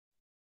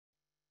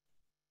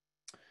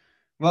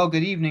Well,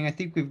 good evening. I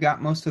think we've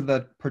got most of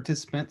the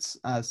participants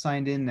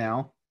signed in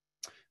now.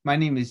 My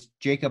name is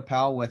Jacob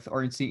Powell with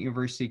Oregon State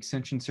University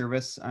Extension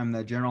Service. I'm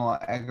the General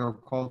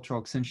Agricultural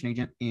Extension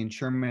Agent in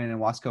Sherman and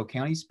Wasco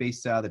counties,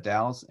 based out of the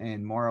Dalles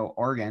and Morrow,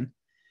 Oregon.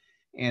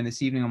 And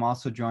this evening, I'm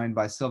also joined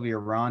by Silvia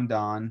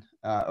Rondon,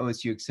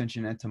 OSU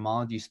Extension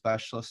Entomology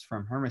Specialist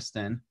from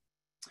Hermiston.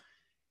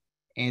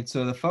 And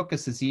so the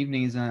focus this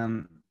evening is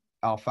on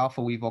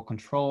alfalfa weevil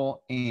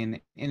control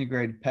and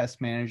integrated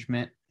pest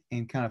management,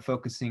 and kind of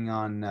focusing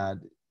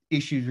on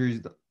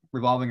issues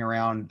revolving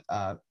around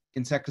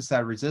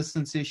insecticide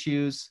resistance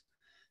issues,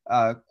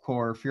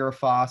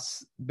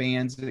 Chlorpyrifos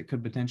bans that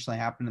could potentially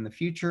happen in the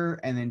future,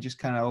 and then just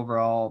kind of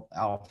overall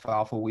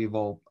alfalfa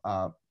weevil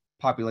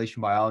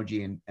population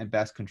biology and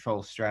best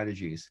control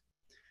strategies.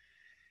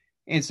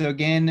 And so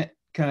again,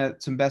 kind of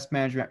some best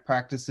management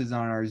practices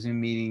on our Zoom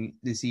meeting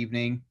this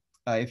evening.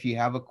 If you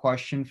have a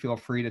question, feel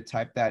free to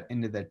type that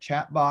into the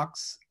chat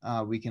box.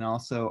 We can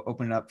also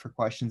open it up for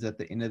questions at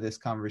the end of this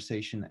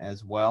conversation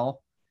as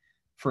well.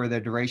 For the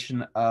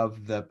duration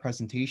of the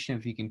presentation,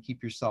 if you can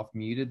keep yourself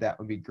muted, that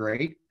would be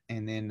great.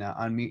 And then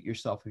unmute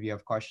yourself if you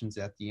have questions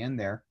at the end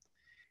there.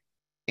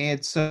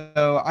 And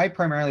so I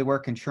primarily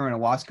work in Sherman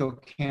and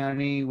Wasco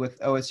County with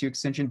OSU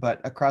Extension,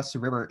 but across the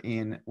river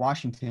in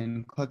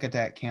Washington,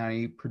 Klickitat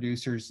County,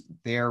 producers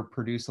there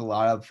produce a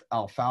lot of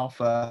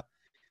alfalfa.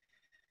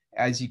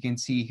 As you can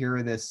see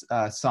here, this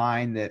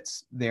sign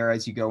that's there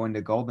as you go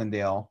into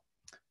Goldendale,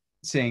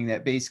 saying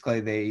that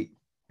basically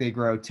they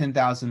grow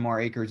 10,000 more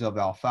acres of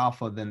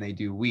alfalfa than they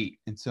do wheat.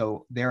 And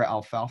so their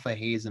alfalfa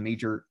hay is a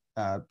major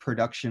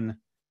production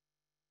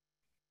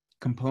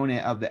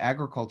component of the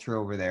agriculture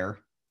over there.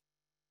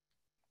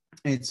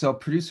 And so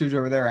producers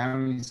over there are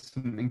having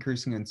some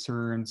increasing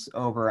concerns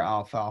over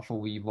alfalfa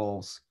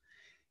weevils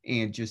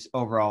and just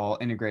overall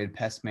integrated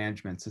pest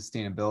management,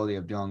 sustainability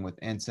of dealing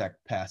with insect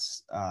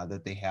pests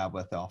that they have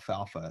with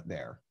alfalfa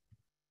there.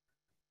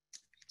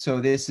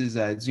 So this is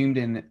a zoomed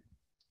in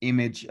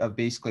image of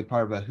basically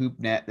part of a hoop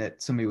net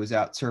that somebody was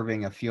out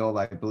surveying a field.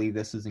 I believe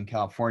this is in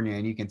California,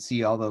 and you can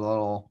see all the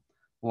little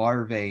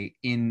larvae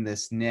in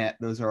this net.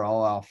 Those are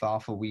all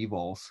alfalfa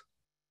weevils.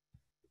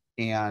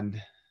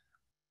 And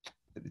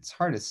it's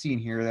hard to see in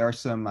here. There are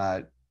some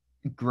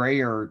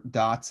grayer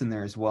dots in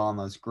there as well, and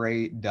those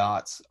gray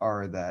dots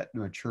are the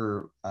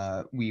mature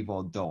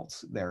weevil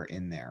adults that are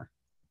in there.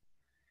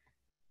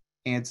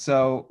 And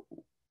so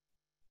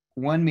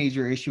one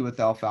major issue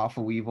with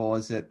alfalfa weevil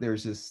is that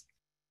there's this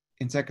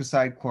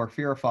insecticide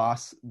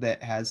Chlorpyrifos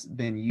that has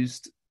been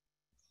used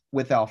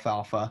with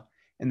alfalfa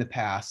in the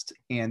past.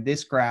 And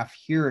this graph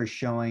here is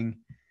showing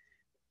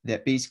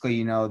that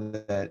basically,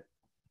 that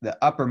the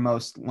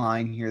uppermost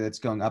line here that's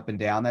going up and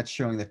down, that's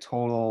showing the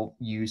total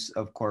use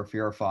of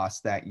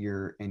Chlorpyrifos that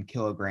year in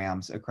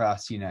kilograms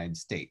across the United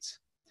States.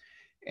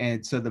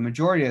 And so the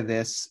majority of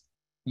this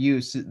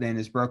use then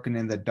is broken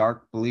in the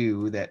dark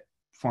blue that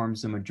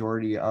forms the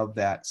majority of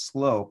that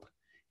slope.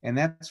 And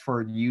that's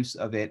for use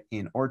of it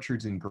in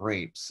orchards and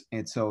grapes.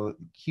 And so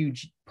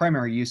huge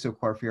primary use of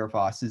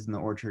Chlorpyrifos is in the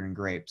orchard and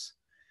grapes.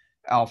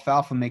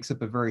 Alfalfa makes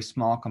up a very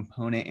small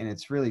component, and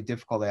it's really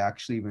difficult to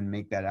actually even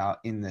make that out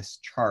in this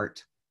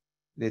chart.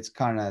 It's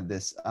kind of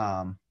this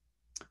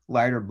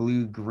lighter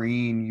blue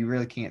green. You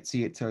really can't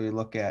see it till you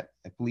look at,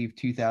 I believe,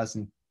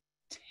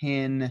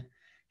 2010,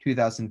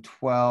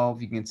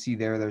 2012. You can see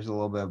there's a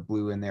little bit of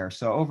blue in there.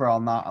 So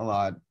overall, not a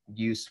lot of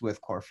use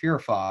with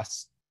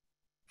Chlorpyrifos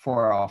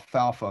for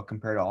alfalfa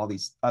compared to all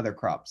these other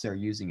crops that are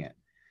using it.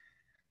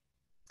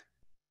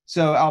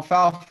 So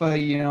alfalfa,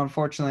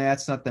 unfortunately,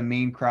 that's not the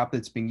main crop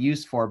that's being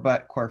used for,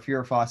 but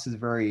Chlorpyrifos is a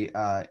very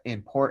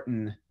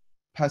important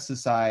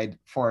pesticide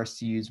for us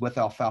to use with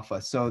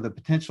alfalfa. So the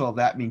potential of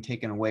that being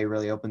taken away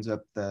really opens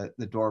up the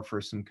door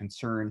for some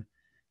concern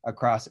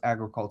across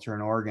agriculture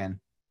in Oregon.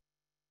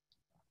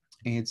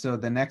 And so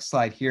the next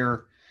slide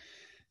here,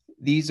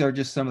 these are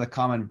just some of the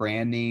common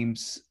brand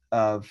names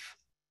of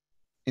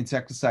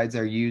insecticides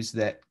that are used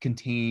that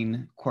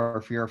contain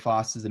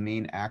Chlorpyrifos as the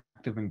main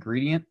active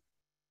ingredient.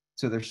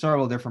 So there's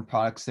several different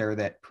products there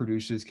that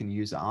producers can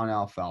use on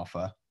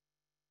alfalfa.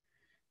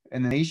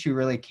 And the issue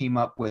really came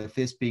up with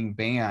this being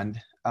banned,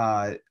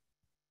 I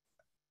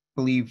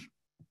believe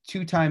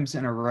 2 times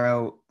in a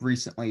row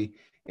recently.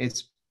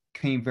 It's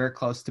came very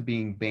close to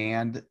being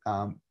banned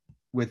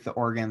with the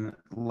Oregon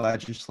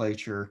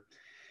legislature.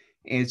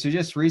 And so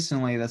just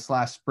recently, this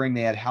last spring,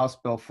 they had House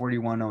Bill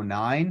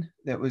 4109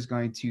 that was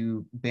going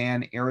to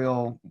ban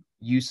aerial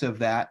use of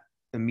that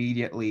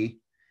immediately.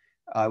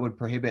 It would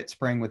prohibit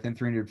spraying within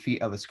 300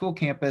 feet of a school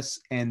campus.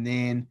 And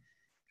then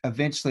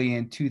eventually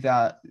in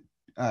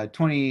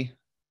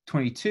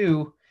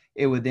 2022,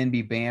 it would then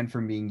be banned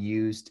from being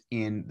used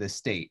in the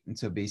state. And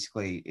so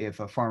basically, if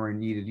a farmer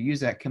needed to use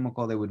that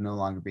chemical, they would no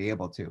longer be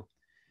able to.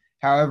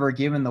 However,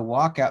 given the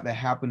walkout that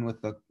happened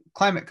with the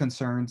climate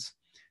concerns,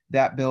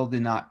 that bill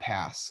did not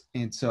pass.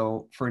 And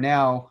so for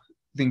now,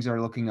 things are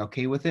looking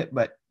okay with it.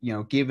 But,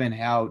 given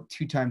how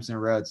 2 times in a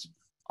row it's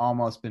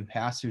almost been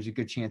passed, there's a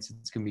good chance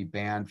it's going to be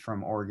banned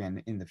from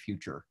Oregon in the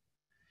future.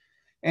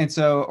 And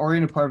so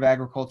Oregon Department of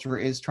Agriculture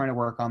is trying to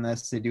work on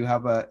this. They do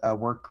have a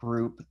work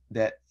group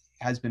that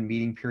has been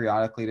meeting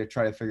periodically to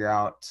try to figure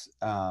out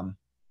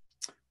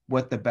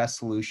what the best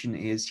solution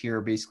is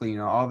here. Basically,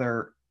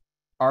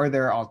 are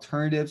there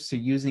alternatives to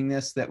using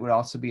this that would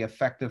also be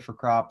effective for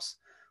crops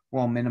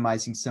while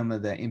minimizing some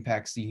of the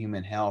impacts to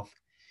human health?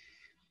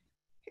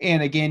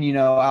 And again,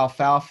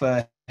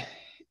 alfalfa,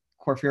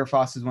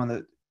 Chlorpyrifos is one of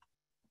the,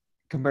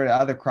 compared to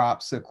other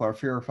crops, the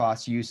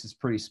Chlorpyrifos use is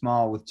pretty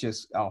small with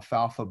just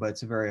alfalfa, but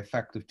it's a very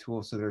effective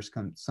tool. So there's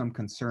some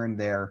concern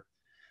there.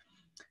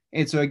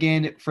 And so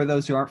again, for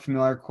those who aren't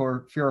familiar,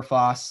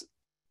 Chlorpyrifos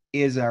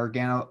is an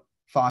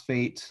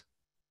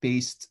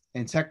organophosphate-based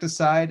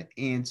insecticide.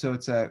 And so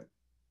it's a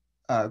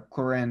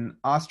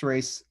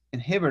chlorinosterase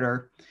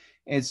inhibitor.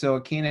 And so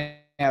it can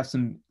have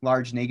some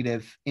large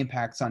negative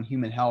impacts on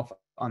human health,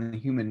 on the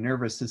human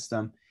nervous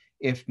system,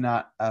 if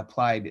not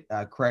applied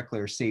correctly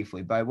or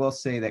safely. But I will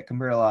say that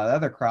compared to a lot of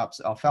other crops,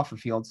 alfalfa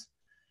fields,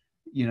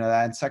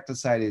 that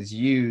insecticide is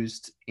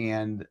used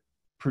and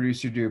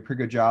producers do a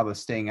pretty good job of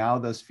staying out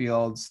of those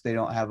fields. They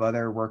don't have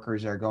other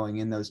workers that are going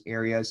in those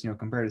areas,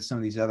 compared to some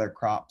of these other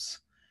crops.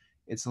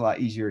 It's a lot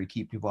easier to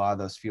keep people out of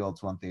those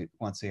fields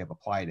once they have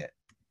applied it.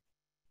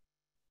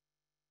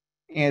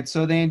 And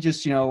so then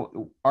just,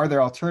 are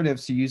there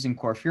alternatives to using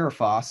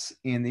Chlorpyrifos?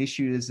 And the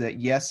issue is that,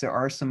 yes, there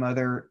are some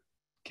other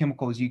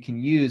chemicals you can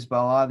use,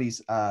 but a lot of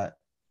these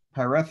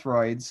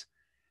pyrethroids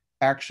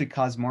actually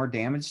cause more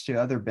damage to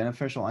other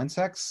beneficial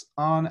insects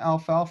on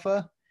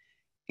alfalfa.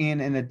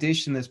 And in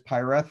addition, these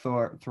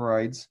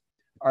pyrethroids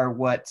are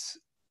what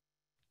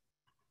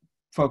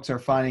folks are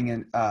finding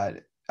in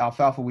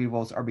alfalfa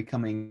weevils are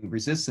becoming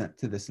resistant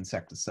to this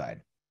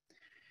insecticide.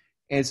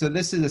 And so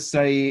this is a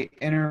study,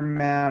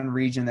 Intermountain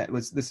region,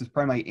 this is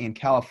primarily in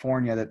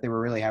California, that they were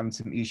really having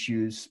some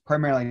issues,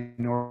 primarily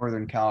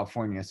Northern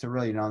California. So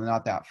really,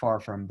 not that far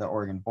from the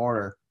Oregon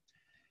border.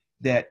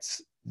 That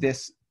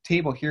this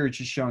table here is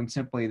just showing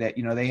simply that,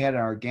 they had an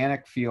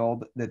organic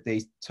field that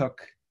they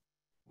took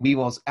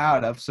weevils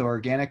out of. So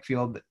organic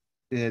field,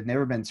 it had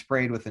never been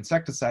sprayed with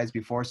insecticides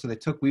before. So they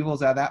took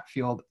weevils out of that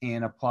field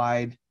and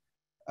applied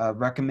a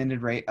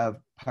recommended rate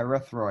of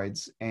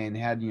pyrethroids and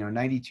had,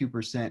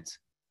 92%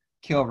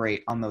 kill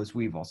rate on those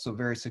weevils. So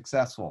very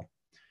successful.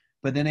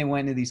 But then they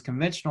went into these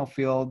conventional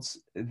fields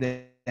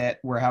that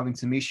were having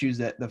some issues,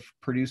 that the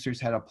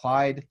producers had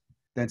applied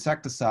the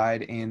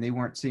insecticide and they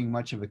weren't seeing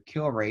much of a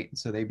kill rate. And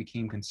so they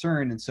became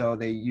concerned. And so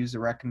they used the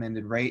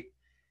recommended rate,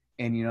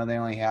 and, they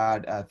only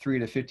had a 3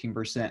 to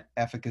 15%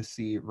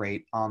 efficacy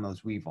rate on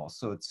those weevils.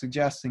 So it's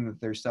suggesting that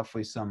there's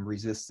definitely some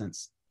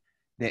resistance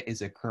that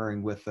is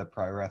occurring with the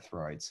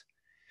pyrethroids.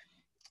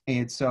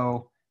 And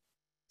so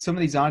some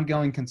of these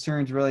ongoing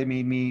concerns really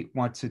made me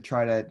want to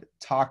try to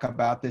talk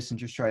about this and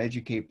just try to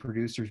educate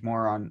producers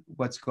more on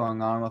what's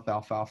going on with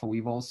alfalfa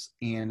weevils.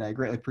 And I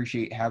greatly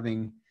appreciate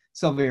having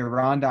Silvia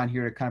Rondon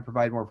here to kind of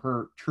provide more of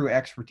her true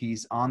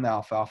expertise on the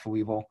alfalfa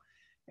weevil,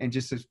 and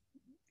just to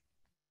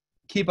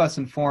keep us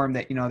informed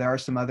that, there are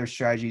some other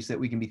strategies that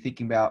we can be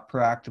thinking about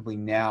proactively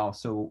now.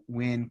 So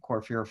when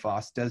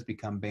Chlorpyrifos does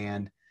become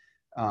banned,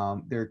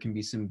 there can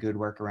be some good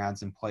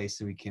workarounds in place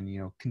so we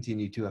can,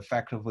 continue to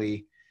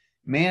effectively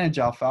manage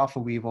alfalfa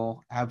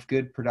weevil, have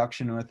good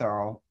production with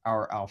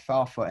our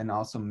alfalfa, and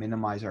also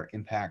minimize our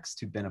impacts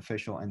to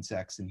beneficial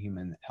insects and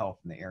human health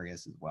in the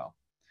areas as well.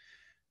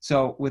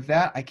 So with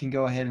that, I can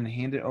go ahead and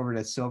hand it over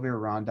to Silvia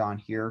Rondon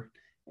here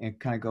and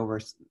kind of go over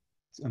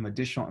some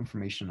additional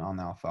information on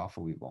the alfalfa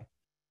weevil.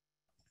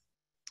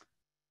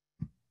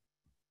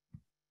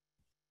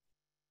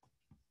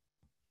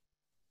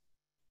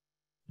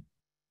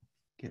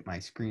 Get my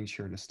screen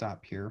share to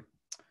stop here.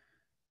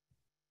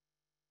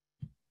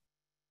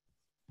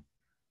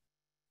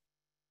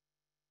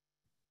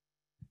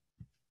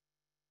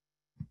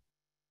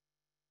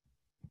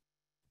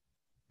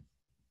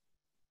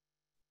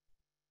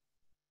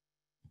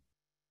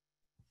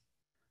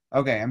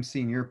 Okay, I'm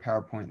seeing your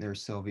PowerPoint there,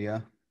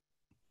 Silvia.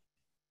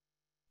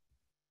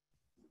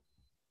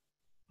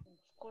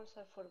 Of course,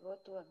 I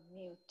forgot to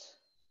unmute.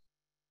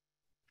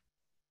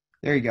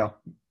 There you go.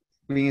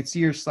 We can see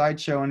your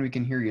slideshow and we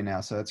can hear you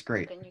now, so that's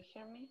great. Can you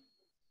hear me?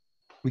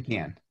 We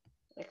can.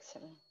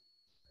 Excellent.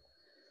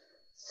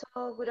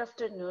 So good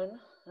afternoon.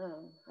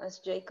 As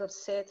Jacob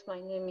said,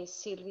 my name is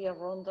Silvia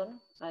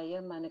Rondon. I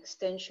am an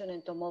extension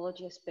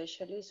entomology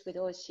specialist with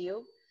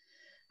OSU,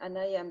 and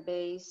I am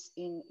based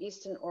in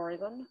Eastern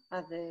Oregon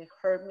at the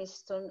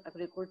Hermiston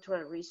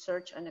Agricultural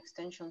Research and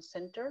Extension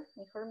Center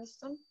in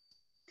Hermiston.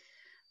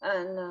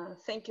 And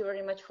thank you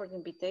very much for the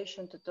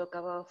invitation to talk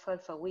about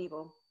alfalfa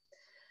weevil.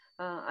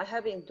 I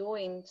have been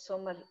doing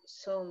some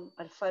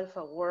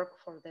alfalfa work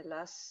for the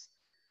last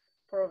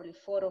probably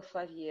 4 or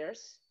 5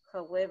 years.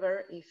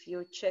 However, if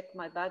you check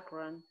my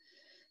background,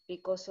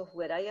 because of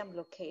where I am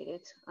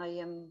located, I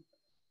am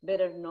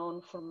better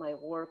known for my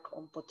work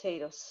on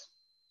potatoes.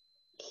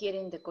 Here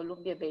in the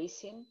Columbia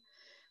Basin,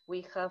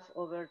 we have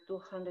over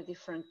 200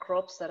 different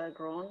crops that are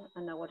grown,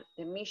 and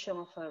the mission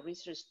of our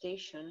research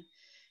station,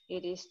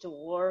 it is to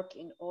work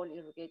in all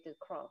irrigated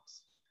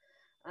crops.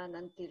 And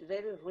until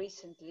very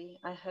recently,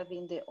 I have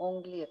been the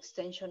only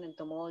extension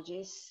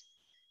entomologist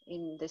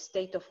in the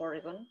state of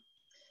Oregon.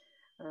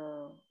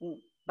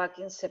 Back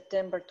in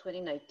September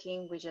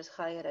 2019, we just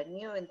hired a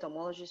new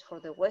entomologist for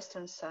the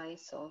western side.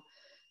 So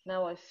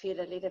now I feel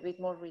a little bit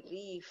more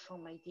relief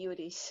from my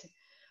duties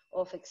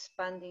of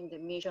expanding the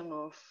mission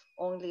of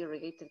only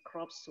irrigated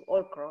crops to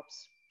all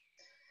crops.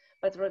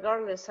 But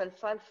regardless,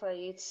 alfalfa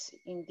is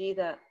indeed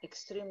an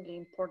extremely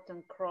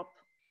important crop,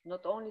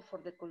 not only for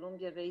the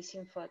Columbia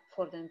Basin, but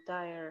for the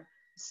entire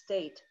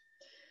state.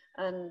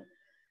 And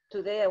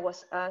today I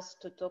was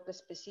asked to talk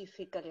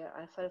specifically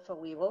alfalfa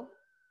weevil.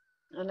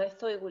 And I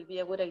thought it would be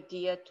a good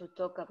idea to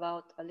talk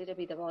about a little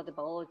bit about the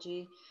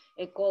biology,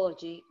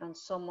 ecology, and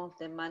some of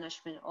the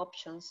management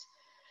options,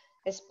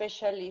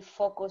 especially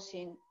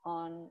focusing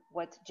on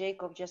what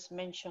Jacob just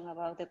mentioned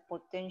about the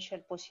potential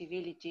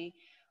possibility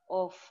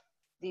of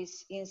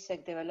this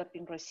insect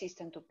developing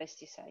resistant to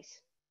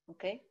pesticides,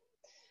 okay?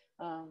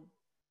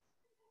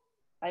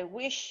 I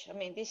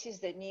mean, this is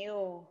the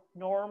new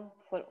norm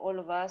for all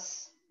of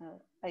us.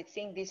 I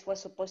think this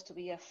was supposed to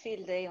be a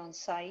field day on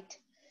site,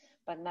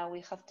 but now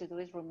we have to do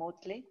it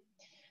remotely.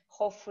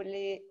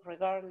 Hopefully,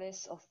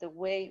 regardless of the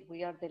way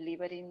we are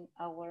delivering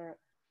our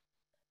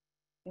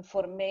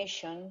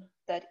information,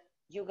 that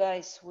you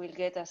guys will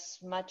get as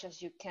much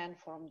as you can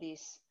from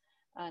this.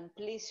 And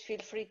please feel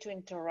free to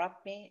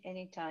interrupt me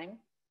anytime.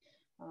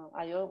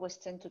 I always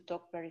tend to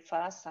talk very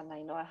fast, and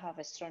I know I have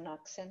a strong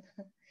accent.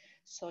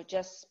 So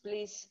just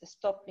please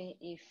stop me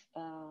if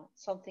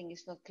something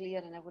is not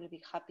clear, and I will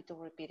be happy to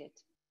repeat it,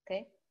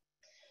 okay?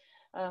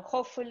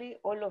 Hopefully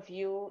all of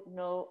you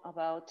know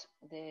about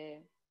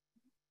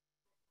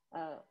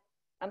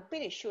I'm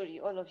pretty sure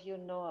all of you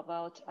know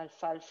about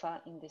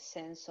alfalfa in the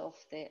sense of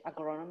the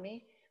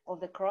agronomy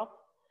of the crop.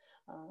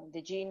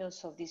 The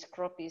genus of this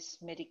crop is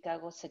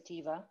Medicago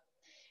sativa.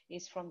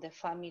 It's from the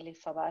family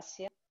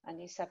Fabaceae,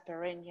 and it's a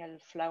perennial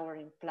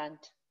flowering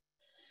plant.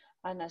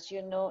 And as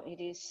you know,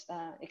 it is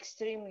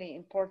extremely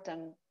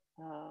important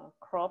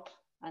crop,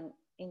 and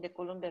in the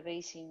Columbia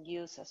Basin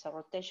used as a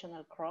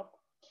rotational crop.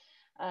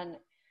 And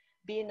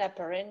being a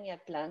perennial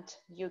plant,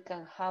 you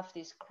can have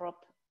this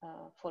crop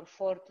for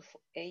 4 to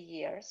 8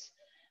 years,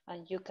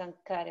 and you can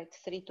cut it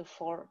 3 to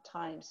 4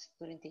 times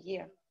during the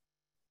year.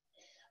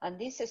 And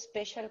this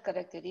special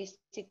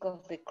characteristic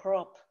of the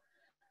crop,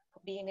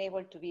 being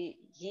able to be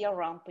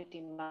year-round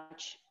pretty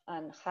much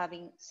and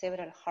having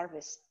several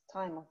harvest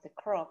time of the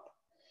crop,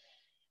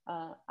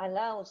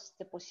 allows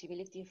the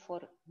possibility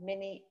for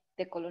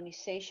the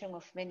colonization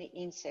of many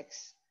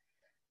insects,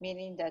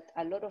 meaning that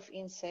a lot of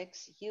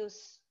insects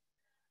use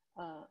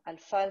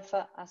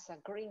alfalfa as a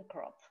green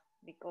crop,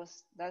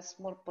 because that's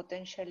more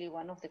potentially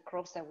one of the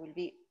crops that will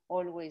be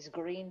always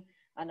green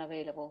and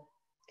available,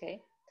 okay?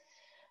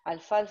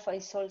 Alfalfa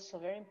is also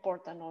very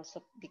important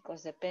also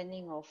because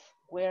depending of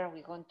where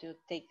we're going to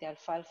take the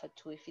alfalfa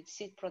to, if it's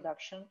seed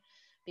production,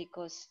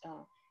 because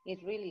it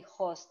really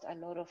hosts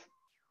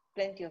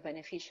plenty of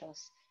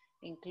beneficials,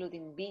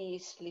 including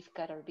bees,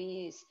 leafcutter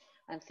bees,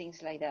 and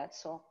things like that.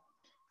 So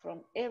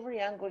from every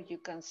angle you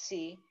can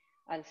see,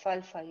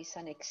 alfalfa is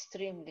an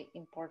extremely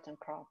important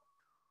crop.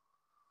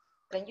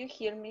 Can you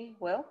hear me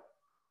well?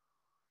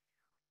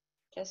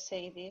 Just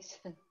say this.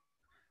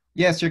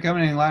 Yes, you're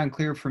coming in loud and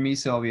clear for me,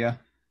 Silvia.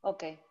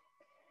 Okay.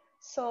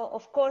 So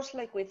of course,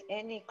 like with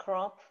any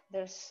crop,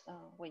 there's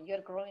when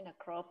you're growing a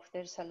crop,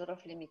 there's a lot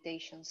of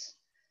limitations.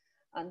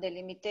 And the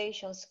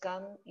limitations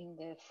come in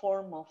the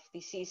form of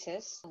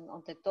diseases. And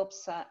on the top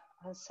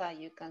side,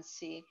 you can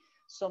see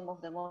some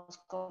of the most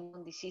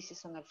common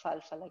diseases on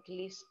alfalfa, like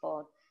leaf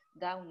spot,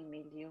 downy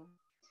mildew.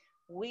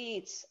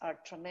 Weeds are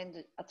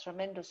a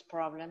tremendous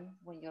problem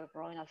when you're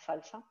growing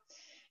alfalfa.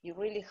 You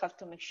really have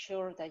to make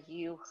sure that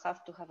you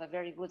have to have a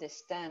very good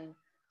stem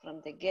from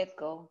the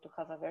get-go to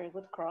have a very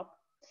good crop.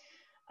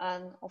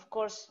 And of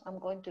course, I'm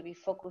going to be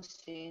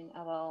focusing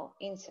about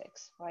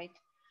insects, right?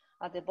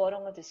 At the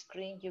bottom of the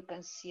screen, you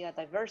can see a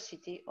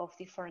diversity of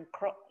different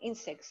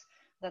insects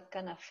that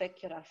can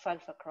affect your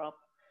alfalfa crop.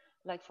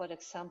 Like for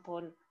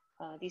example,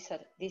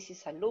 this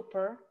is a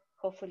looper.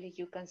 Hopefully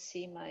you can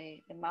see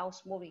the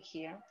mouse moving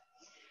here.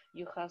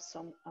 You have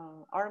some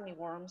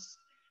armyworms,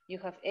 you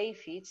have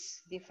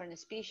aphids, different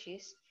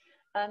species,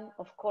 and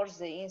of course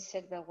the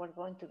insect that we're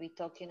going to be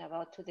talking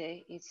about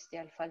today is the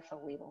alfalfa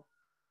weevil,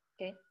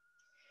 okay?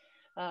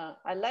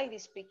 I like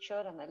this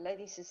picture and I like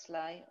this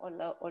slide,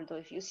 although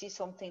if you see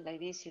something like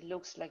this, it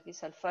looks like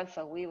this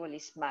alfalfa weevil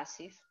is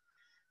massive,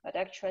 but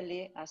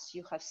actually, as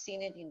you have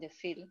seen it in the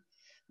field,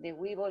 the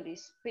weevil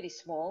is pretty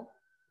small,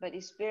 but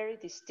it's very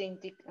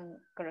distinctive and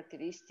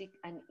characteristic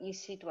and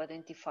easy to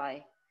identify.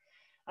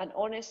 And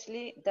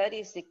honestly, that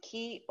is the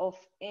key of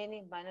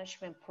any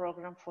management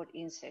program for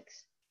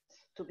insects,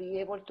 to be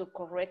able to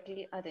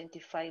correctly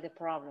identify the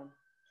problem.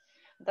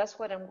 That's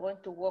what I'm going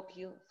to walk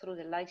you through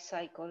the life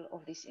cycle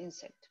of this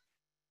insect.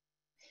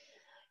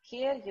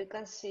 Here you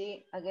can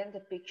see again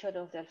the picture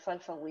of the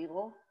alfalfa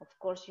weevil. Of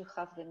course, you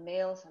have the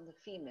males and the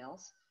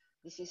females.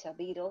 This is a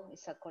beetle,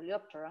 it's a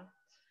Coleoptera.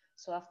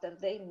 So after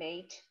they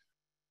mate,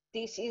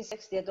 These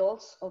insects, the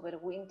adults,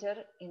 overwinter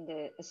in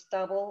the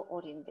stubble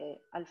or in the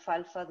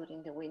alfalfa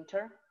during the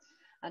winter.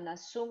 And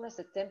as soon as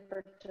the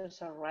temperatures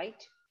are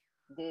right,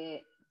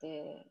 the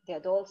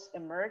adults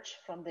emerge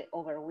from the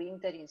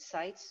overwintering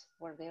sites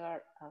where they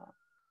are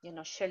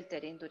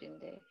sheltering during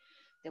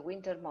the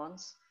winter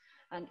months,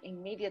 and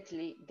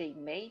immediately they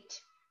mate,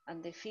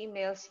 and the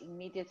females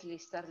immediately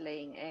start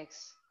laying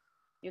eggs.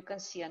 You can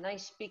see a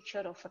nice picture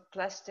of a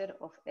cluster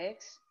of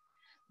eggs.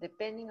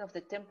 Depending on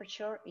the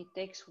temperature, it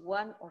takes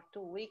 1 or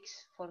 2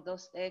 weeks for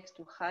those eggs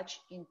to hatch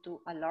into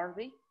a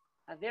larvae,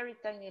 a very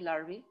tiny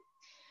larvae.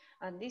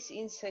 And this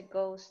insect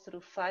goes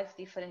through 5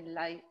 different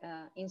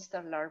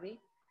instar larvae.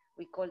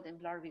 We call them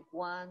larvae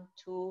 1,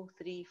 2,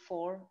 3,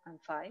 4, and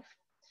 5.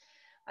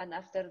 And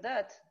after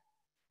that,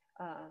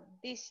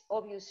 this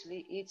obviously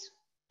is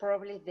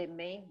probably the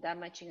main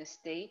damaging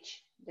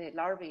stage. The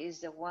larvae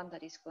is the one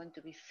that is going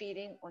to be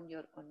feeding on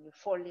your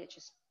foliage,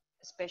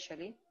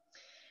 especially.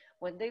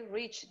 When they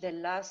reach the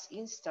last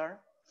instar,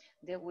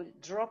 they will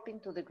drop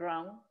into the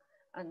ground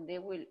and they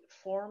will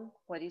form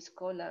what is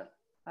called a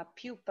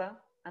pupa,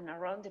 and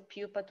around the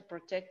pupa, to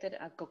protect it,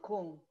 a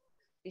cocoon.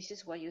 This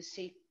is why you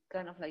see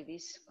kind of like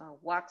this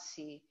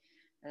waxy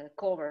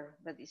cover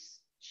that is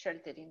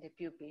sheltered in the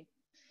pupae.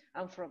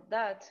 And from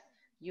that,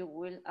 you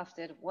will,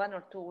 after 1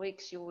 or 2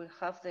 weeks, you will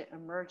have the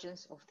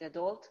emergence of the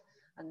adult,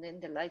 and then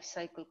the life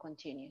cycle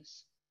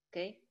continues,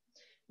 okay?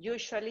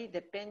 Usually,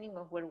 depending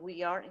on where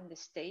we are in the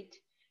state,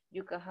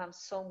 you can have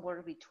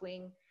somewhere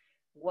between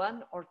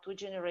 1 or 2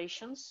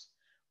 generations,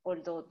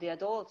 although the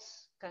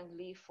adults can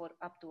live for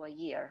up to a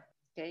year,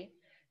 okay?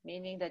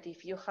 Meaning that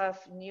if you have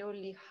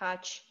newly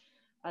hatched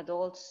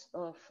adults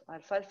of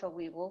alfalfa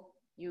weevil,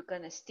 you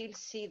can still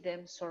see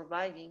them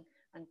surviving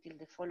until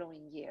the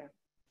following year.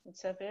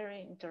 It's a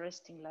very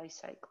interesting life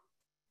cycle.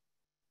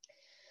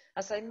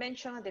 As I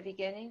mentioned at the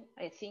beginning,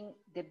 I think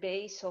the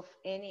base of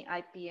any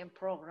IPM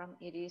program,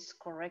 it is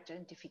correct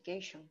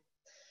identification.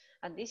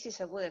 And this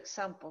is a good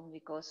example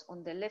because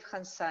on the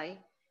left-hand side,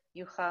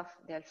 you have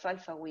the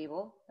alfalfa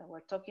weevil that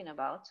we're talking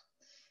about.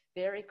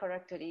 Very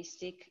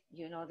characteristic,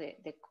 you know,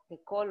 the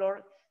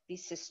color,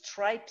 these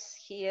stripes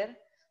here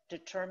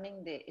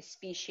determine the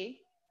species.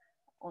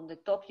 On the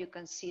top, you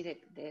can see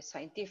the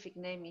scientific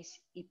name is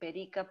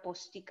Hyperica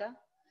postica,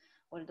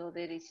 although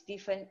there is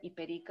different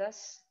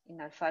Hypericas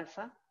in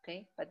alfalfa,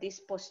 okay? But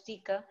this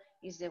postica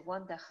is the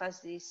one that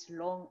has these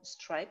long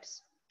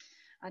stripes.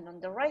 And on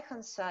the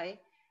right-hand side,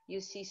 you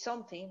see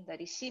something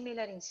that is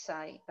similar in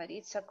size, but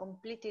it's a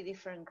completely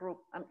different group.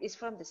 It's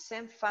from the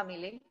same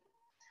family.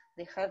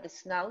 They have the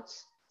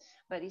snouts,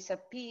 but it's a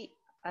pea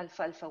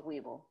alfalfa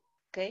weevil,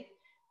 okay?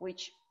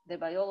 Which the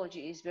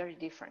biology is very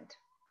different.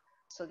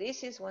 So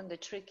this is when the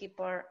tricky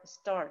part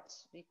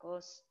starts,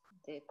 because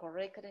the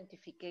correct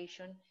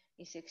identification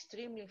is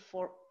extremely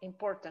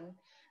important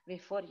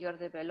before you're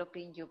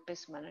developing your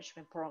pest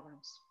management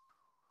programs.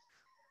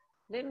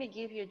 Let me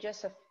give you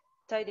just a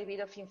tiny bit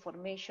of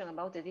information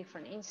about the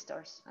different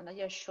instars, and I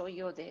just show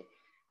you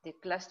the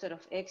cluster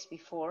of eggs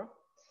before.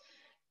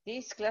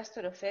 These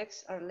cluster of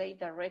eggs are laid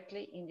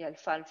directly in the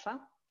alfalfa,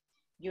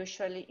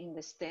 usually in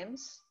the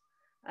stems.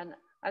 And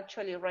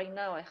actually right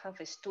now I have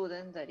a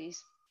student that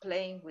is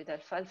playing with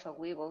alfalfa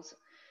weevils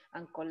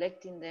and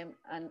collecting them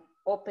and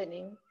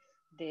opening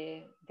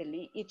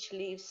each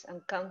leaves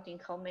and counting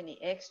how many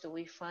eggs do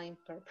we find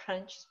per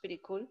branch. It's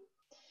pretty cool.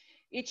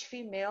 Each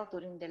female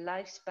during the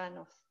lifespan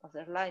of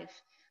their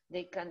life,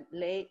 they can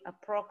lay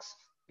approx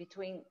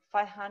between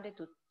 500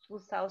 to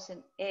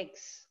 2,000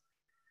 eggs.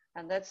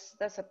 And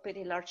that's a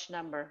pretty large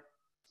number,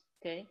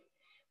 okay?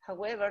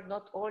 However,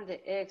 not all the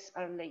eggs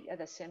are laid at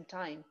the same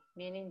time,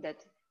 meaning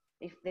that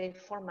if they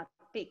form a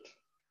peak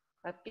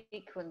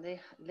when they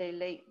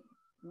lay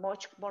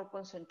much more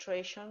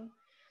concentration,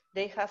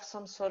 they have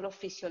some sort of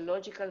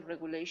physiological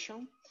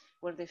regulation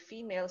where the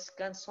females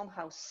can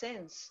somehow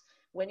sense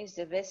when is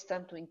the best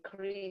time to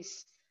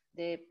increase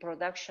the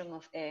production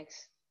of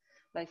eggs.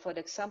 Like for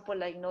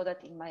example, I know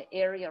that in my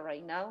area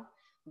right now,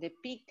 the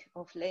peak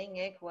of laying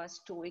egg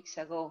was 2 weeks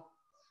ago.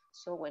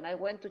 So when I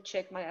went to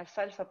check my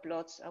alfalfa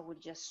plots, I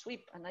would just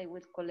sweep and I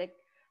would collect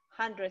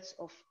hundreds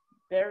of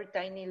very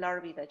tiny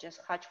larvae that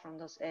just hatch from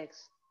those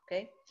eggs,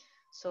 okay?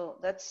 So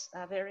that's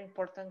a very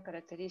important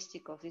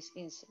characteristic of this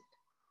insect.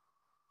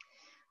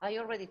 I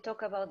already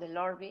talked about the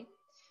larvae.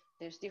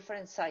 There's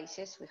different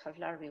sizes. We have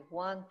larvae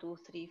 1, 2,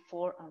 3,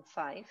 4, and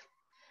 5.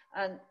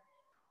 And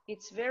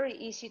it's very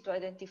easy to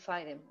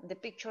identify them. The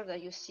picture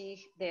that you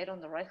see there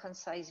on the right-hand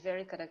side is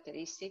very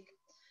characteristic.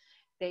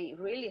 They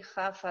really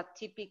have a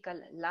typical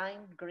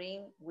lime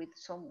green with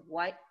some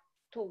white,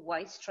 2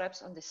 white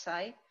stripes on the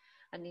side.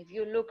 And if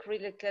you look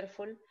really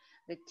careful,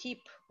 the tip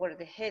where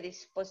the head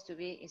is supposed to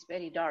be is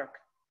very dark.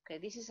 Okay,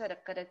 this is a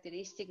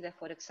characteristic that,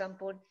 for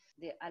example,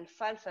 the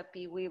alfalfa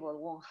pea weevil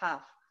won't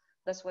have.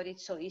 That's why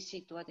it's so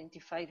easy to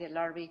identify the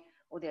larvae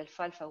of the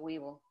alfalfa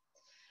weevil.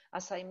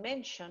 As I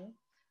mentioned,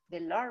 the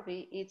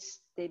larvae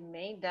is the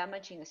main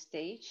damaging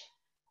stage,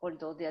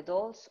 although the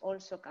adults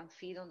also can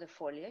feed on the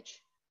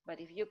foliage. But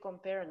if you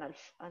compare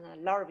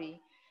an larvae,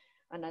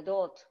 an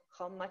adult,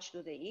 how much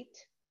do they eat?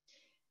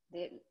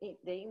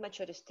 the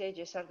immature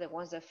stages are the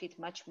ones that feed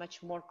much,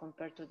 much more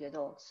compared to the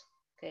adults,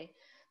 okay?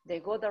 They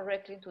go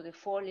directly into the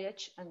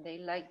foliage and they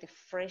like the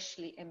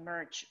freshly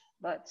emerged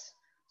buds.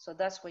 So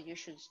that's where you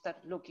should start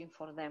looking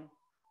for them.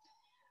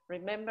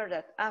 Remember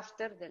that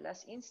after the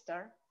last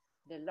instar,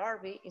 the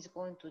larvae is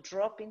going to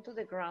drop into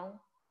the ground,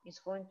 it's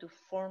going to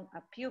form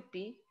a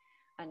pupae,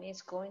 and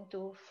it's going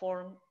to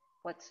form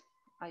what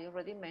I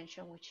already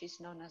mentioned, which is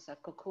known as a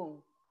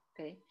cocoon,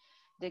 okay?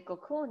 The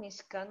cocoon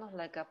is kind of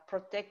like a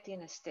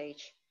protecting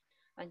stage.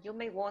 And you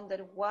may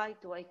wonder, why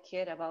do I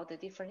care about the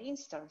different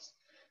instars?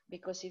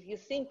 Because if you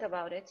think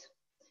about it,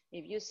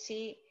 if you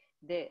see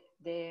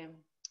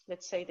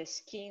let's say the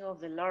skin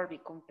of the larvae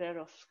compared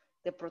of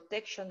the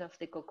protection of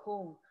the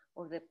cocoon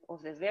of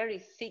the very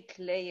thick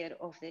layer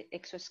of the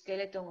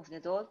exoskeleton of the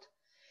adult,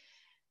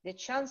 the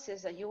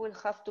chances that you will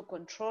have to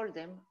control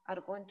them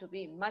are going to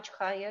be much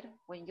higher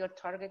when you're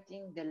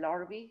targeting the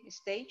larvae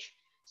stage,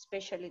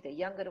 especially the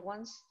younger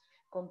ones,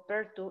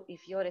 compared to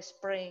if you're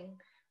spraying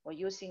or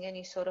using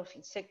any sort of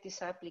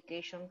insecticide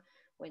application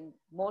when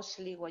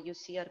mostly what you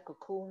see are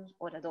cocoons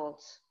or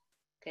adults,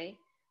 okay?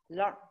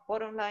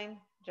 Bottom line,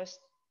 just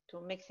to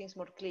make things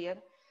more clear,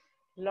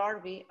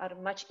 larvae are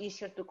much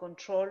easier to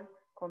control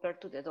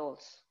compared to the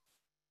adults.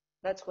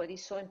 That's why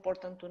it's so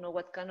important to know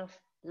what kind of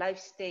life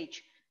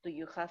stage do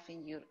you have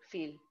in your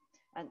field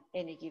at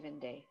any given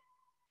day.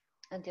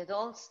 And the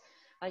adults,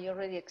 I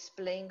already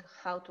explained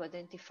how to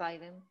identify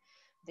them.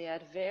 They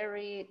are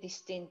very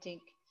distinctive.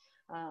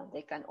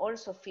 They can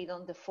also feed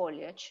on the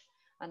foliage.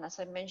 And as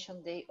I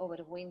mentioned, they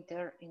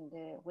overwinter in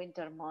the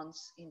winter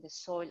months in the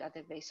soil at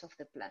the base of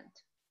the plant.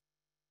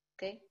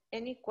 Okay,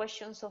 any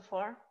questions so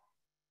far?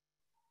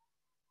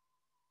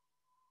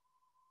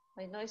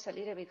 I know it's a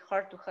little bit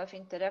hard to have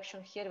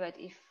interaction here, but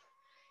if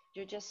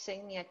you just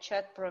send me a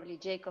chat, probably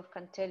Jacob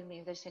can tell me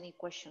if there's any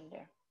question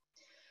there.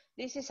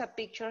 This is a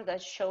picture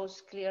that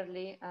shows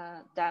clearly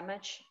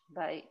damage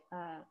by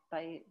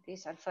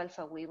this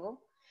alfalfa weevil.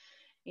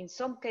 In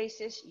some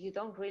cases, you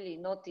don't really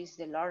notice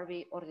the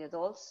larvae or the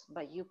adults,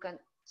 but you can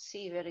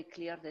see very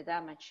clear the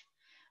damage.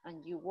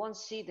 And you won't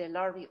see the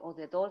larvae or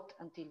the adult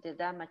until the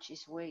damage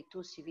is way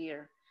too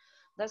severe.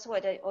 That's why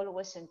I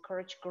always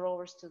encourage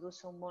growers to do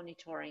some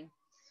monitoring,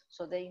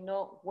 so they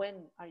know when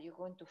are you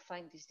going to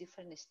find these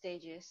different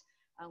stages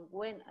and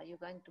when are you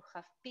going to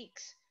have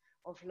peaks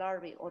of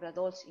larvae or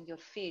adults in your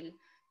field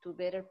to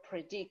better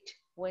predict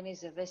when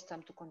is the best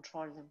time to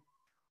control them.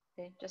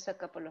 Okay, just a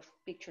couple of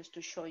pictures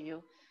to show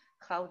you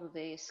how do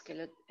they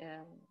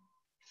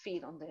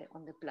feed on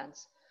the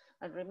plants.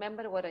 And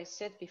remember what I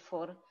said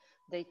before,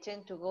 they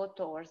tend to go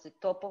towards the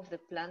top of the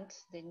plant,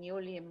 the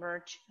newly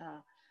emerged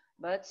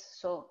buds.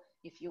 So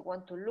if you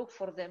want to look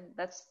for them,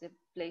 that's the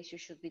place you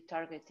should be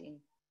targeting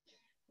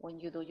when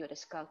you do your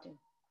scouting.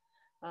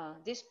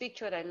 This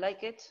picture, I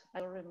like it.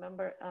 I don't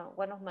remember,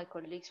 one of my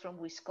colleagues from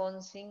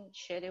Wisconsin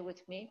shared it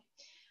with me,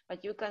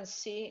 but you can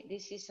see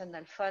this is an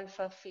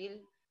alfalfa field,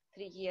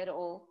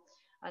 3-year-old,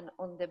 and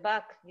on the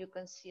back, you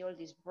can see all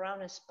these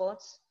brown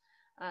spots,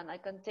 and I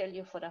can tell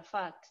you for a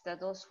fact that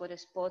those were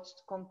spots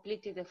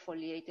completely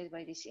defoliated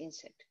by this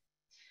insect.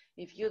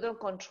 If you don't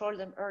control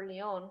them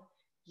early on,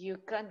 you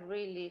can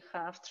really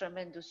have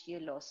tremendous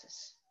yield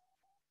losses,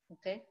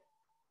 okay?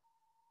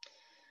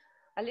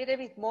 A little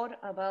bit more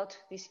about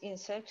this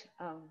insect.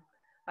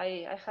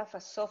 I have a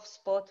soft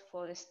spot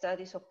for the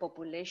studies of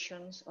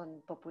populations,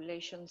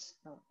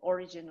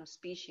 origin of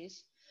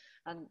species,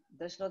 and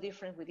there's no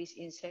difference with this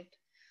insect.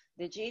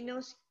 The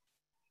genus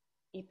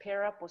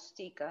Ipera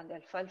postica, the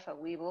alfalfa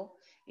weevil,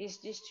 is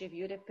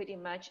distributed pretty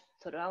much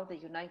throughout the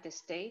United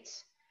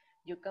States.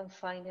 You can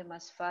find them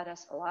as far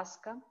as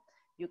Alaska.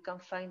 You can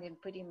find them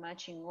pretty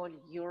much in all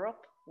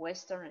Europe,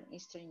 Western and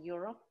Eastern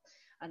Europe,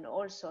 and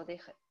also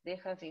they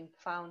have been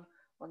found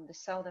on the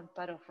southern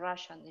part of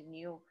Russia and the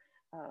new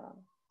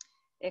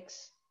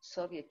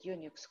ex-Soviet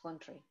Union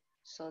country.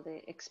 So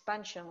the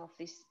expansion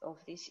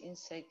of this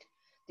insect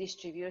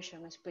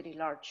distribution is pretty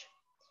large.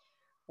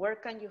 Where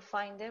can you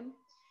find them?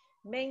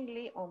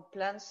 Mainly on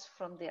plants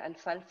from the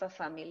alfalfa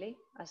family,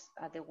 as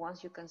are the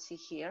ones you can see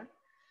here.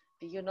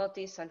 Do you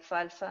notice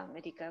alfalfa,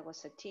 Medicago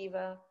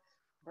sativa,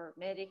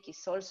 Burmeric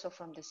is also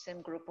from the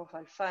same group of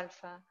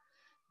alfalfa,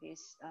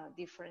 these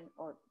different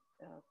or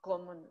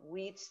common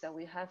weeds that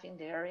we have in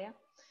the area.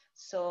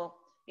 So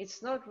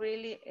it's not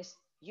really,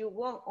 you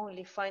won't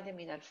only find them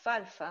in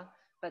alfalfa,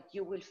 but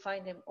you will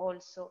find them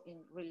also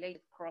in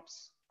related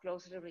crops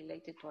closely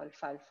related to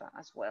alfalfa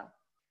as well,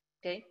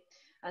 okay?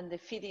 And the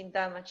feeding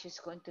damage is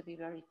going to be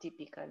very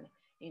typical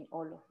in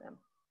all of them.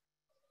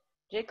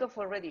 Jacob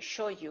already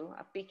showed you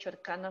a picture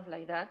kind of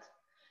like that.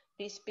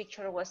 This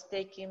picture was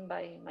taken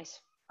by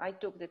I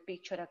took the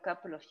picture a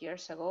couple of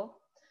years ago.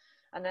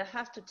 And I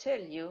have to tell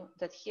you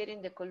that here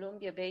in the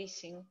Columbia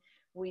Basin,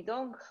 we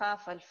don't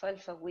have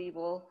alfalfa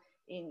weevil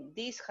in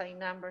these high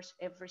numbers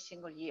every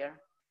single year.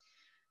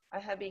 I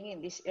have been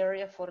in this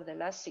area for the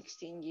last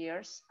 16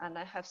 years, and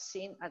I have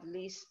seen at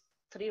least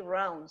 3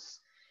 rounds,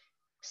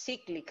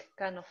 cyclic,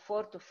 kind of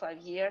 4 to 5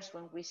 years,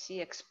 when we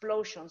see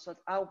explosions of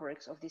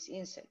outbreaks of this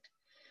insect.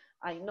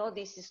 I know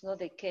this is not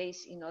the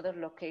case in other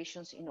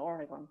locations in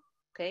Oregon,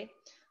 okay?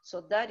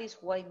 So that is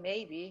why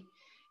maybe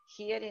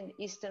here in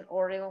Eastern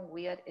Oregon,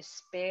 we are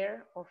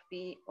spared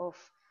of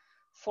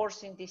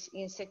forcing this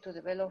insect to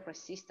develop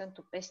resistance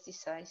to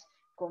pesticides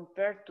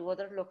compared to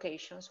other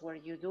locations where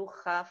you do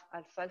have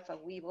alfalfa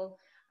weevil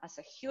as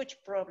a huge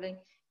problem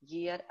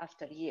year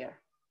after year,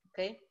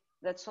 okay?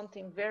 That's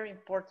something very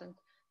important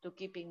to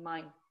keep in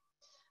mind.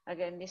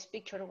 Again, this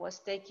picture was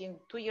taken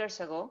 2 years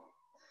ago,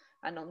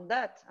 and on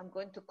that, I'm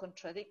going to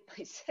contradict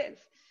myself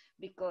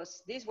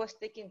because this was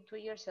taken 2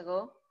 years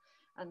ago,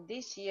 and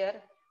this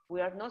year, we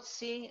are not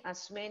seeing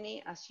as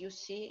many as you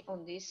see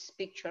on this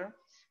picture,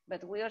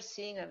 but we are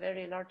seeing a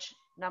very large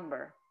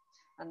number.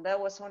 And that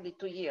was only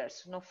 2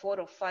 years, not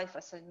 4 or 5,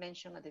 as I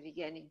mentioned at the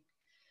beginning.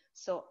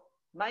 So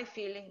my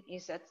feeling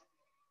is that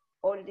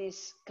all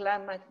this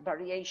climate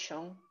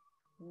variation,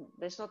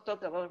 let's not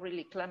talk about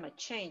really climate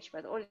change,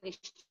 but all these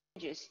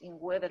changes in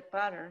weather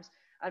patterns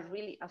are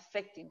really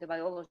affecting the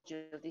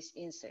biology of this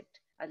insect,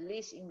 at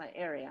least in my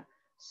area.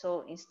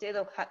 So instead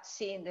of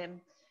seeing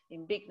them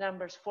in big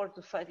numbers, 4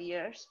 to 5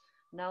 years,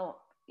 now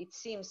it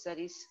seems that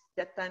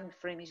that time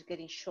frame is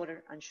getting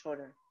shorter and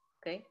shorter,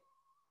 okay?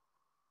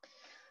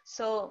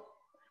 So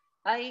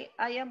I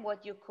am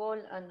what you call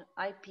an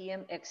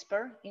IPM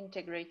expert,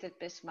 integrated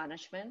pest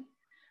management,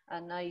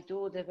 and I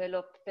do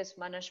develop pest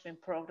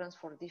management programs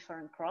for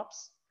different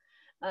crops.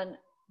 And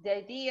the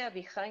idea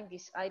behind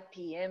this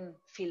IPM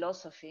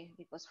philosophy,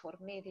 because for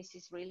me this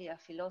is really a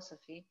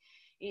philosophy,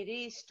 it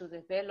is to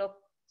develop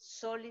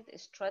solid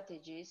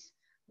strategies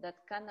that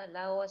can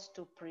allow us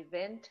to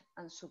prevent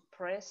and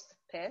suppress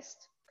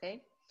pests,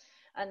 okay?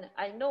 And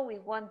I know we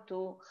want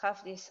to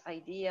have this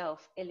idea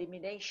of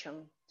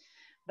elimination,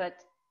 but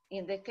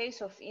in the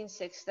case of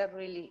insects, that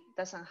really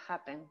doesn't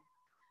happen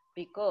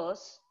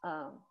because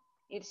I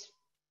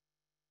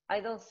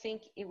don't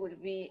think it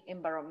would be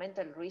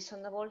environmentally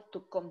reasonable to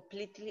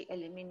completely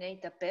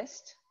eliminate a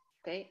pest,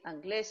 okay,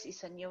 unless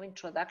it's a new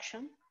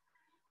introduction,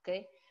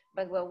 okay?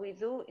 But what we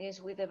do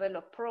is we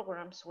develop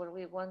programs where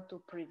we want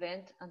to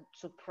prevent and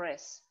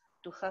suppress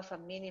to have a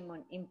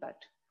minimum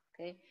impact,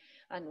 okay?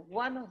 And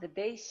one of the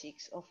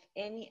basics of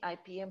any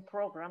IPM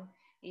program,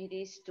 it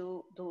is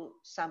to do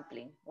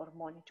sampling or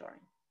monitoring,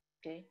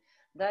 okay?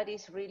 That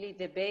is really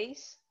the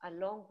base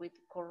along with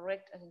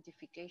correct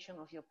identification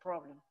of your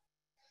problem.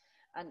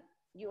 And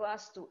you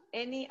ask to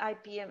any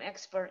IPM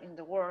expert in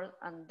the world,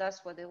 and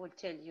that's what they will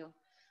tell you,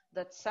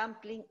 that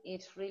sampling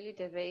is really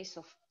the base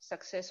of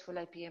successful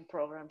IPM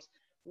programs.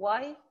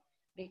 Why?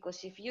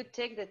 Because if you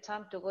take the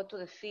time to go to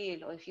the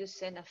field, or if you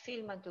send a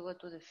fieldman to go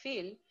to the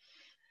field,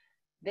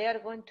 they are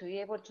going to be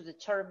able to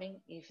determine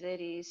if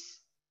there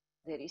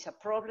is a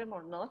problem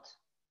or not,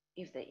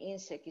 if the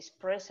insect is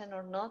present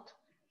or not.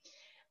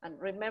 And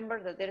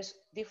remember that there's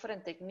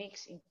different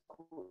techniques,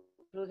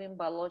 including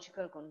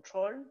biological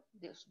control.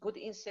 There's good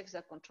insects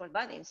that control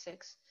bad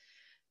insects.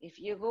 If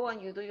you go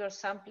and you do your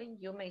sampling,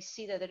 you may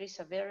see that there is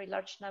a very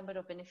large number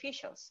of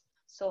beneficials.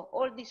 So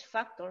all these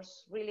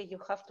factors, really, you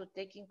have to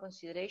take in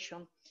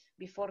consideration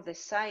before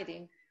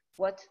deciding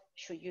what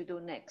should you do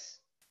next,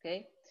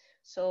 okay?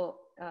 So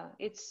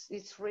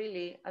it's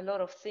really a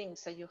lot of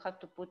things that you have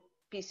to put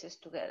pieces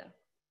together.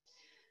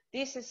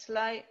 This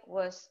slide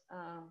was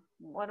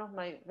one of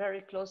my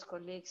very close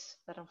colleagues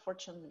that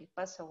unfortunately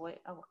passed away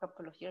a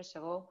couple of years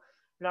ago,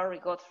 Larry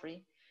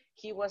Godfrey.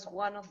 He was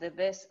one of the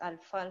best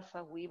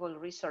alfalfa weevil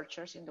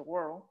researchers in the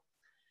world.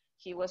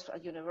 He was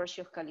at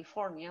University of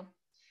California.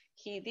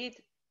 He did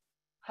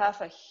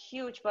have a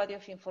huge body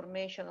of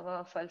information about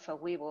alfalfa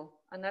weevil,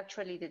 and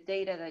actually the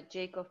data that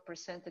Jacob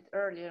presented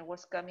earlier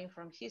was coming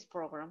from his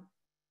program.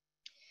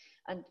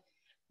 And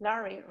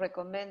Larry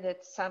recommended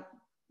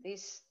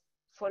this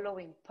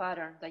following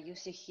pattern that you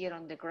see here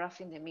on the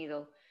graph in the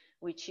middle,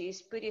 which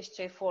is pretty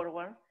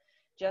straightforward,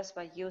 just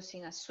by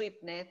using a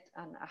sweep net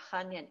and a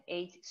honey and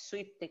 8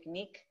 sweep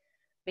technique,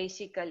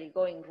 basically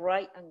going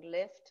right and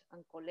left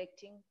and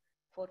collecting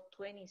for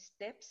 20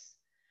 steps.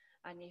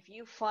 And if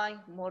you find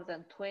more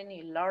than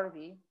 20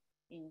 larvae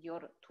in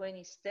your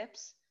 20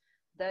 steps,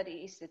 that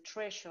is the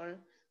threshold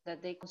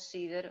that they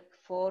consider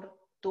for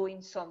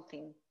doing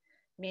something,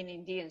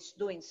 meaning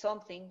doing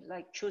something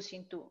like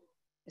choosing to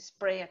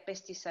spray a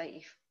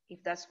pesticide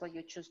if that's what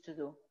you choose to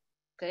do,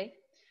 okay?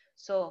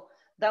 So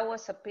that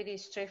was a pretty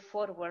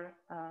straightforward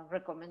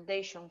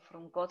recommendation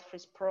from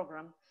Godfrey's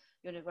program,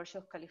 University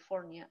of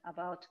California,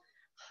 about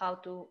how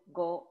to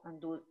go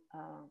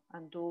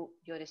and do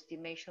your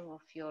estimation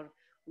of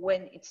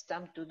when it's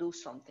time to do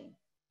something.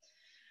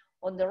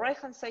 On the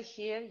right-hand side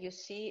here, you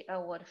see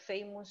our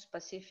famous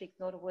Pacific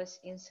Northwest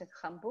Insect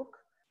Handbook.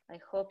 I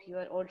hope you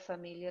are all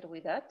familiar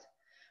with that.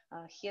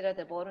 Here at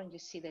the bottom, you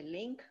see the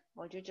link,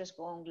 or you just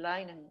go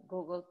online and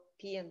Google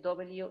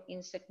PNW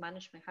Insect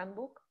Management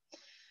Handbook.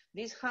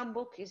 This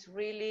handbook is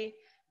really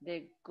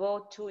the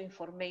go-to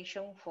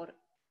information for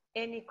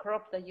any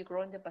crop that you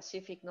grow in the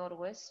Pacific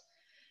Northwest.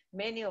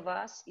 Many of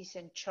us is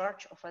in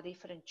charge of a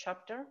different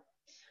chapter.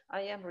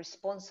 I am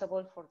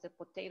responsible for the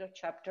potato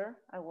chapter.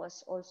 I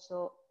was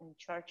also in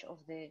charge of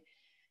the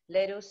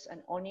lettuce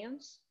and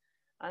onions.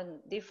 and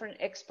different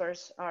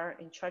experts are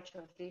in charge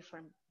of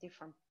different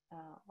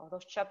of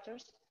those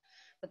chapters.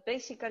 But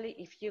basically,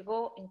 if you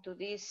go into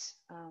this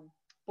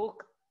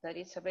book that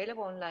is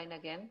available online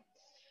again,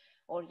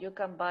 or you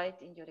can buy it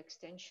in your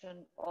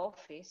extension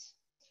office,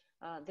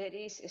 there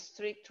is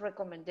strict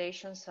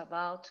recommendations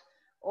about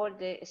all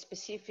the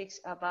specifics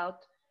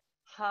about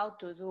how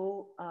to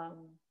do,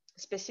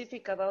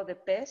 specific about the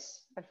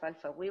pests,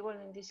 alfalfa weevil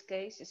in this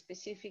case,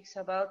 specifics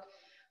about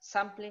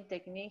sampling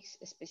techniques,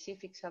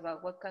 specifics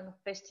about what kind of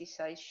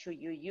pesticides should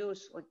you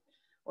use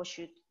or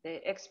should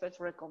the experts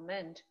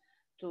recommend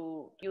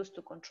to use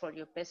to control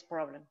your pest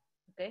problem,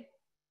 okay?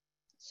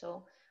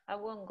 So I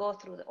won't go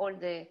through all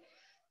the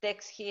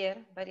text here,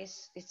 but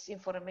it's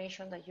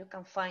information that you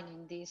can find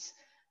in this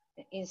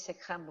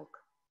insect handbook.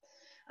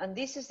 And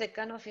this is the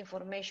kind of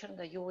information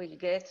that you will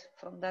get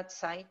from that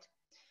site.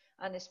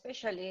 And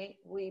especially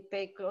we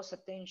pay close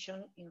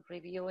attention in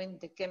reviewing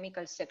the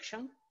chemical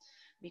section,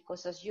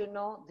 because as you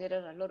know, there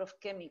are a lot of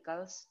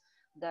chemicals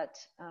that,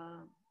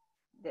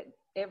 that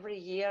every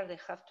year they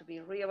have to be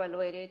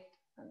reevaluated,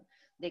 and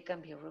they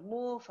can be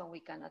removed, and we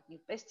can add new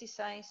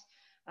pesticides.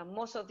 And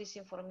most of this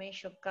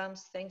information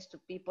comes thanks to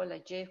people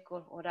like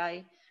Jacob or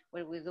I,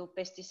 where we do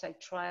pesticide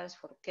trials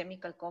for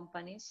chemical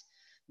companies.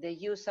 They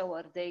use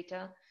our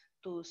data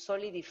to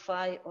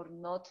solidify or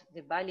not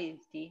the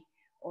validity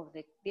of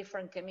the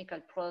different chemical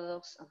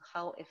products and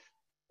how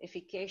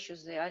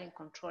efficacious they are in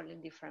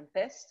controlling different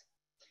pests.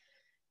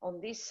 On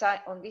this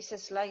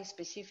slide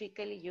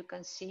specifically, you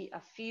can see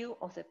a few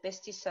of the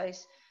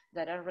pesticides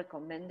that are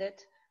recommended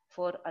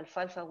for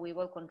alfalfa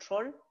weevil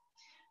control.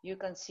 You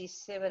can see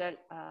several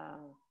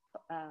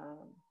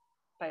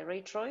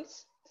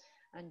pyrethroids,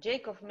 and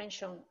Jacob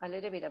mentioned a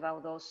little bit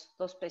about those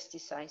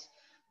pesticides.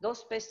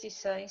 Those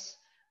pesticides,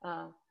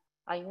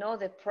 I know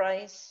the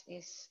price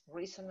is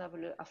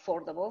reasonably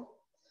affordable.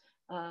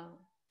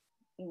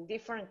 In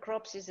different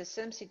crops, it's the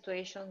same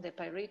situation. The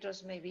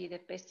pyrethroids may be the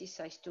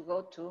pesticides to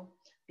go to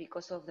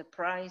because of the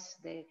price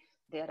they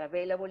are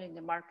available in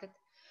the market.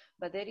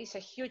 But there is a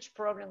huge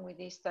problem with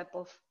this type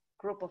of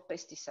group of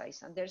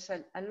pesticides, and there's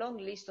a long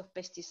list of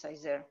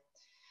pesticides there.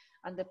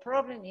 And the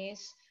problem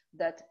is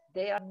that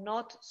they are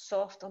not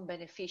soft on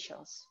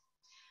beneficials,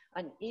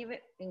 and even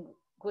in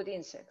good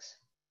insects.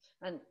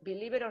 And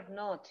believe it or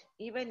not,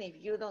 even if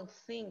you don't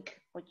think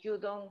or you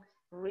don't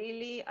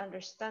really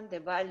understand the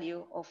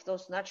value of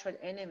those natural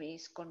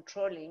enemies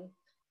controlling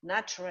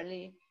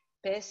naturally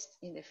pests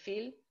in the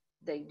field,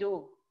 they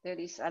do. There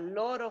is a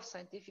lot of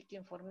scientific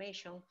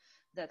information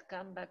that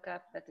can back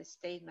up that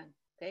statement,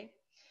 okay?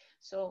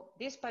 So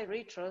these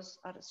pyrethroids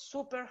are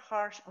super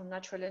harsh on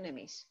natural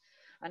enemies.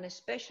 And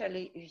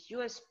especially if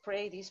you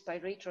spray these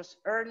pyrethroids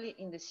early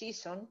in the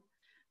season,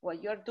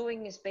 what you're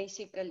doing is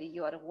basically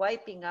you are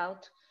wiping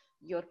out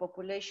your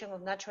population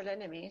of natural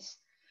enemies,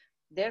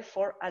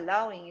 therefore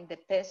allowing the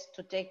pest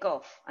to take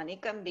off. And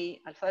it can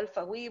be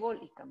alfalfa weevil,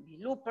 it can be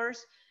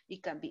loopers,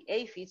 it can be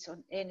aphids, or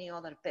any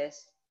other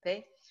pest,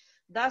 okay?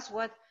 That's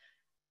what,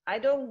 I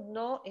don't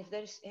know if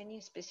there's any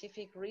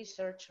specific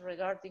research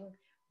regarding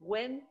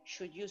when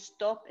should you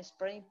stop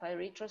spraying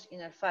pyrethroids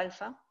in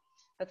alfalfa.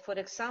 But for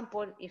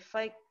example, if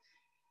I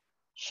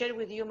share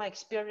with you my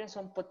experience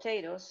on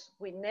potatoes,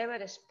 we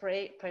never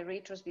spray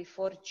pyrethroids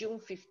before June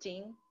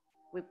 15.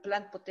 We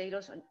plant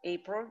potatoes in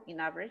April in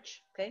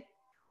average, okay?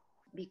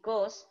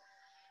 Because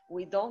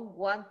we don't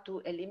want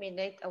to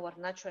eliminate our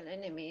natural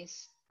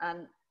enemies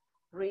and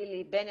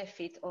really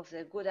benefit of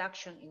the good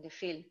action in the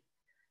field,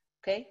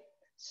 okay?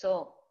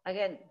 So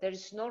again, there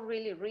is no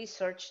really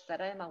research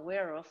that I'm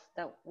aware of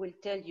that will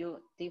tell you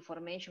the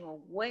information on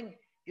when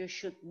you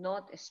should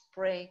not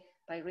spray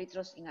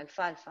pyrethroids in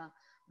alfalfa,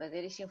 but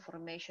there is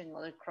information in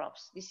other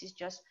crops. This is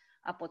just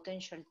a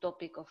potential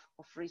topic of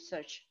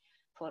research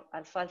for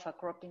alfalfa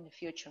crop in the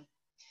future.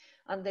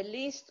 And the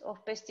list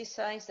of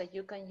pesticides that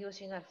you can use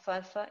in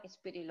alfalfa is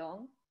pretty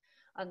long,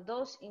 and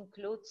those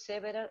include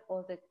several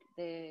of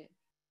the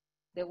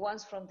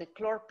ones from the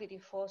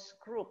Chlorpyrifos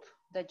group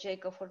that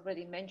Jacob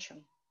already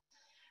mentioned.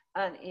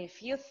 And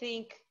if you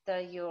think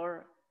that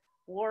your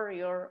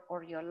Warrior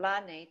or your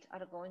Lanate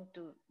are going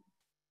to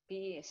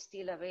be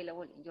still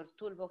available in your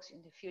toolbox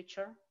in the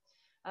future,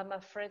 I'm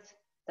afraid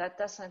that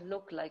doesn't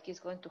look like it's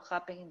going to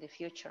happen in the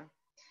future.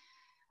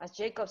 As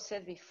Jacob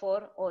said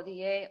before,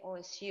 ODA,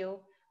 OSU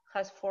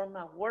has formed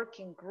a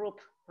working group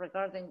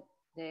regarding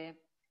the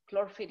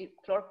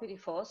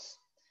Chlorpyrifos,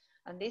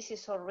 and this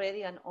is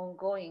already an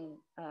ongoing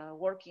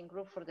working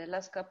group for the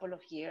last couple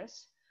of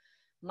years.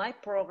 My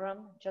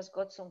program just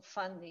got some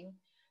funding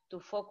to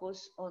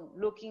focus on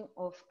looking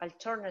of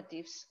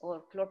alternatives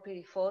or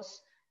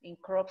Chlorpyrifos in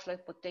crops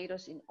like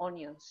potatoes and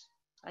onions.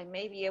 I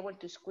may be able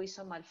to squeeze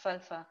some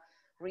alfalfa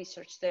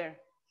research there.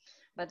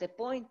 But the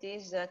point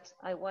is that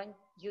I want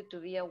you to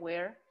be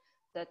aware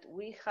that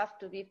we have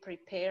to be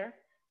prepared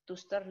to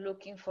start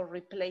looking for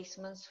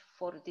replacements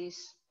for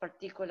this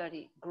particular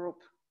group,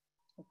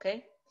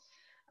 okay?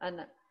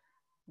 And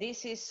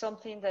this is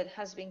something that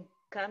has been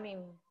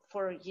coming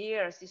for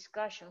years,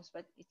 discussions,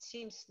 but it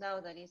seems now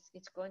that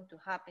it's going to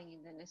happen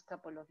in the next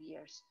couple of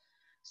years.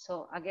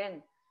 So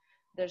again,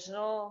 there's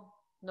no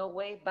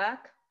way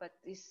back, but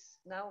this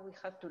now we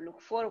have to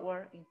look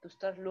forward and to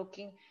start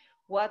looking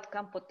what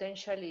can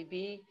potentially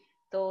be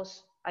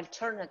those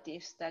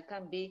alternatives that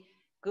can be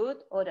good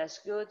or as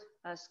good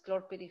as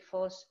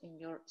Chlorpyrifos in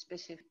your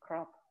specific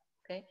crop.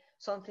 Okay,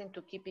 something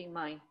to keep in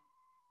mind.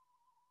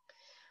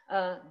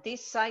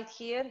 This site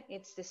here,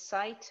 it's the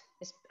site,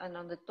 and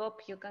on the top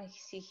you can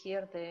see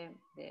here the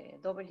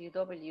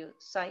www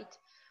site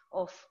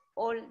of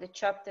all the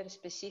chapters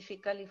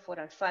specifically for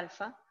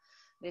alfalfa.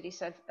 There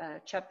is a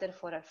chapter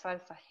for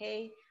alfalfa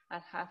hay,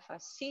 alfalfa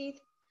seed,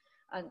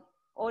 and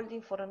all the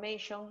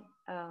information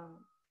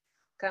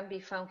can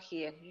be found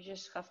here. You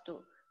just have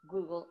to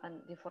Google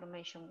and the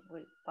information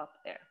will pop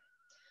there.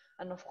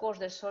 And of course,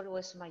 there's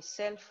always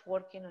myself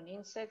working on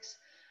insects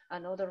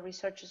and other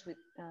researchers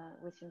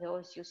within the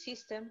OSU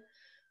system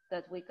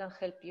that we can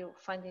help you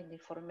finding the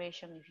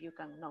information if you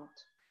cannot.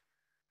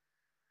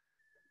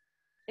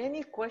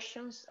 Any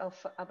questions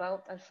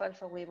about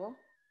alfalfa weevil?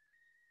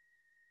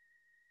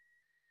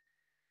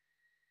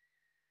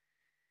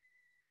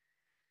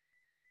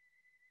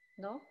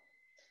 No?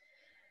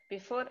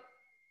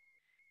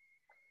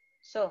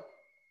 So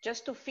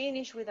just to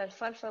finish with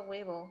alfalfa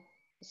weevil,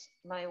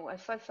 my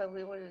alfalfa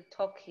weevil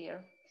talk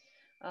here.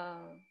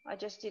 I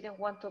just didn't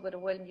want to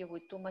overwhelm you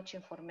with too much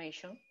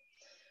information,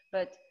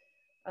 but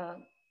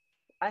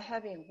I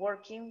have been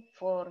working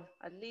for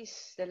at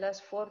least the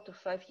last 4 to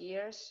 5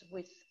 years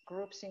with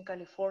groups in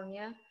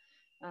California,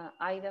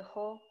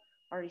 Idaho,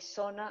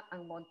 Arizona,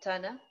 and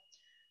Montana.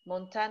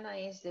 Montana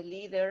is the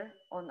leader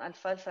on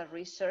alfalfa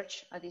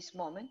research at this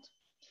moment.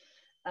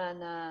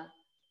 And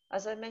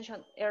as I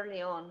mentioned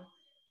early on,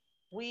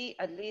 we,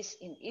 at least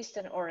in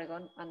Eastern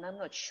Oregon, and I'm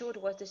not sure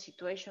what's the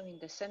situation in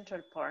the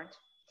central part,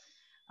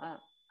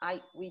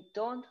 we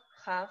don't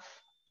have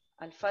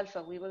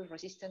alfalfa weevil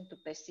resistant to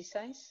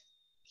pesticides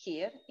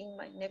here in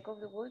my neck of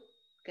the wood,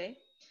 okay?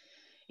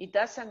 It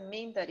doesn't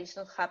mean that it's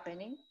not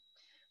happening.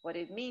 What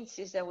it means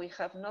is that we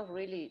have not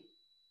really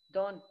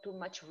done too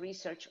much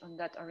research on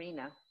that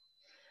arena.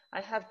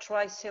 I have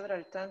tried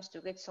several times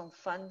to get some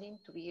funding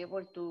to be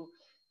able to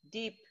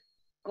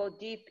go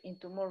deep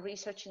into more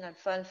research in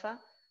alfalfa,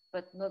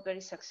 but not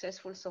very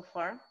successful so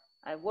far.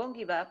 I won't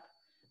give up.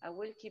 I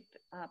will keep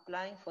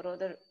applying for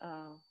other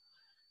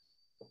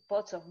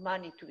pots of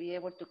money to be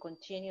able to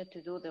continue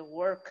to do the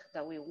work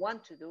that we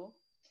want to do.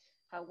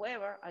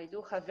 However, I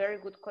do have very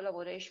good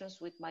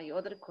collaborations with my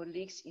other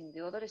colleagues in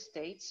the other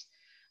states,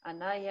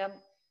 and I am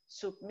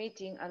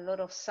submitting a lot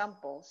of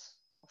samples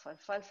of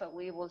alfalfa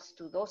weevils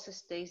to those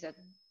states that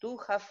do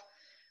have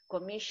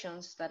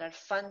commissions that are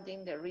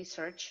funding the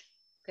research.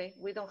 Okay,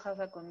 we don't have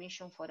a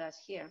commission for us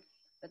here,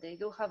 but they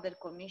do have their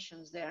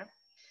commissions there.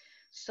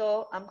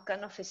 So I'm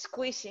kind of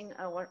squeezing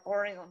our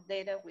Oregon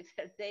data with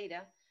their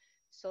data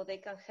so they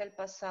can help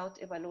us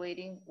out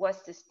evaluating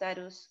what's the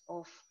status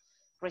of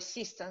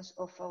resistance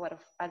of our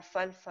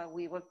alfalfa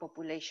weevil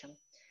population,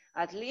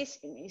 at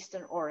least in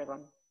Eastern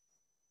Oregon.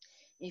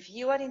 If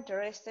you are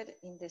interested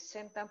in the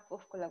same type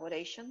of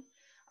collaboration,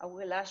 I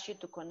will ask you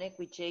to connect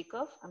with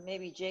Jacob, and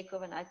maybe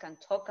Jacob and I can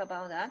talk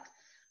about that,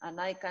 and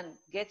I can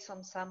get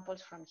some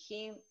samples from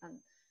him, and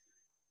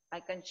I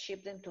can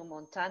ship them to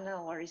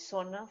Montana or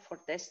Arizona for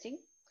testing.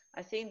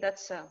 I think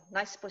that's a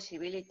nice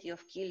possibility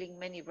of killing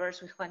many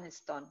birds with one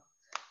stone.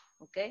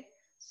 Okay,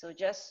 so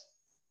just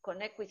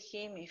connect with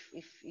him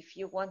if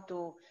you want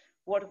to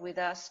work with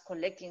us,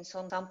 collecting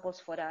some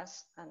samples for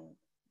us, and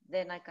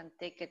then I can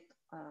take it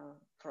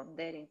from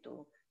there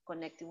into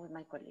connecting with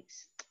my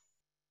colleagues.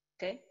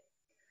 Okay,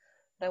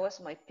 that was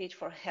my pitch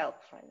for help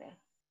right there.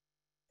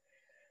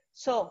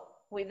 So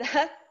with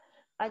that,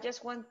 I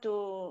just want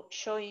to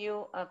show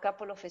you a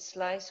couple of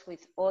slides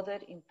with other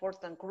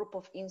important group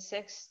of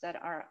insects that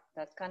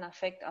can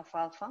affect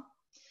alfalfa.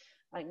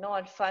 I know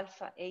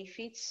alfalfa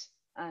aphids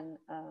and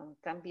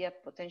can be a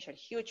potential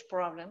huge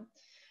problem.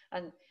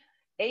 And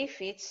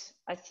aphids,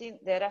 I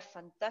think they're a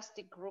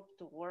fantastic group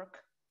to work,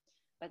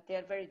 but they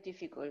are very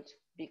difficult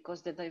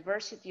because the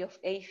diversity of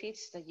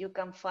aphids that you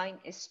can find,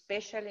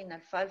 especially in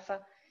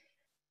alfalfa,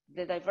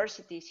 the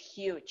diversity is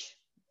huge.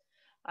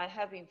 I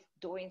have been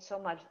doing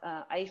some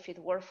aphid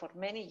work for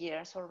many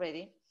years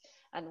already,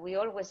 and we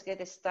always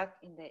get stuck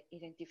in the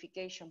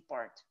identification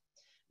part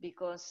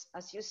because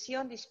as you see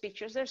on these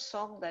pictures, there's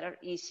some that are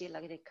easy,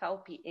 like the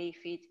cowpea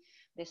aphid,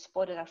 the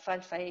spotted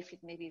alfalfa aphid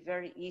may be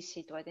very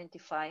easy to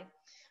identify,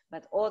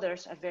 but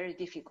others are very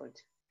difficult.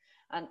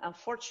 And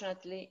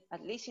unfortunately,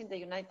 at least in the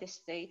United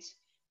States,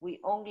 we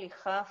only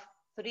have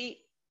 3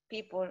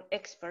 people,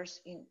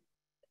 experts in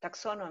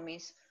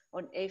taxonomies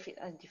on aphid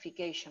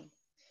identification.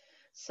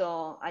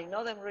 So I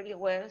know them really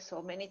well,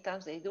 so many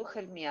times they do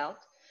help me out.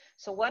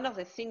 So one of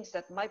the things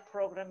that my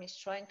program is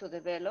trying to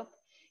develop,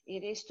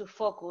 it is to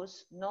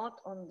focus not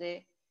on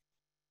the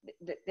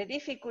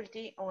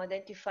difficulty on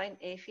identifying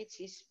aphids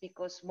is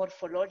because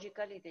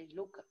morphologically they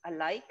look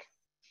alike,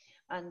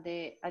 and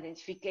the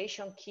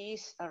identification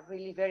keys are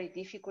really very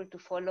difficult to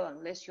follow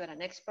unless you are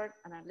an expert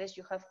and unless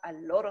you have a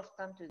lot of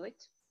time to do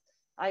it.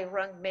 I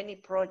run many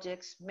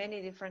projects,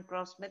 many different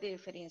crops, many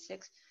different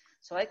insects,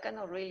 So I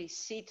cannot really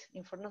sit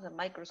in front of the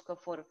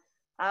microscope for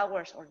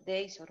hours or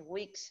days or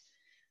weeks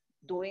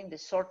doing the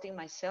sorting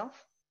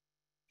myself,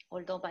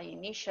 although my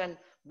initial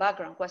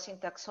background was in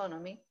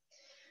taxonomy.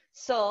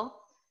 So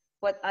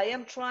what I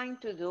am trying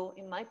to do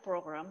in my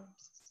program,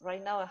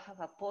 right now I have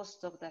a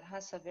postdoc that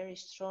has a very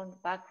strong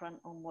background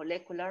on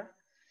molecular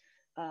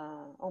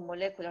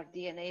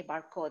DNA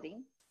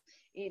barcoding.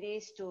 It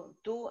is to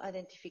do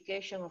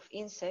identification of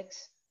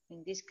insects,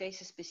 in this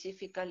case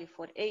specifically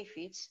for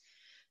aphids,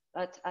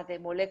 but at the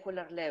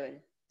molecular level,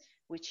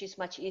 which is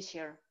much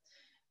easier,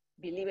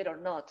 believe it or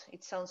not.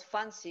 It sounds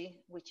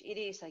fancy, which it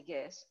is, I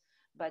guess,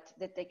 but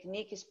the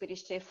technique is pretty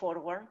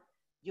straightforward.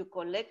 You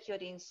collect your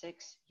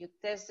insects, you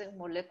test them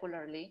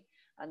molecularly,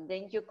 and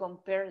then you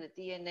compare the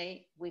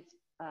DNA with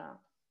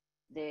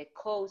the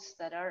codes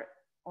that are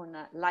on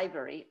a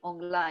library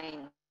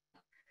online.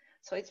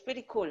 So it's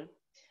pretty cool.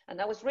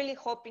 And I was really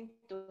hoping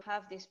to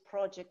have this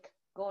project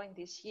going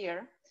this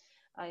year.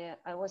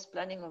 I was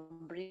planning on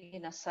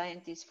bringing a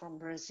scientist from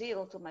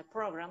Brazil to my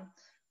program,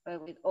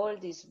 but with all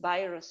this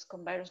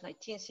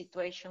COVID-19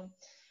 situation,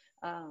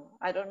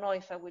 I don't know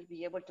if I will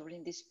be able to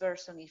bring this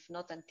person, if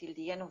not until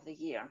the end of the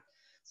year.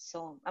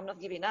 So I'm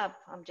not giving up,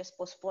 I'm just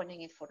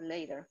postponing it for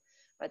later.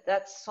 But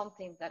that's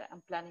something that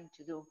I'm planning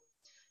to do.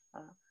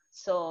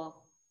 So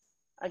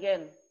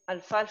again,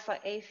 alfalfa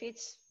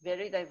aphids,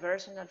 very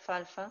diverse in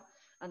alfalfa.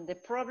 And the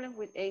problem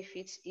with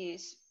aphids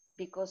is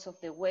because of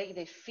the way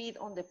they feed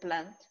on the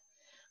plant.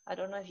 I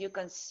don't know if you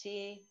can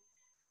see,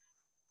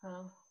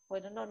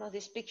 well, no,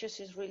 this picture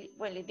is really,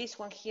 well, this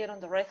one here on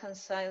the right-hand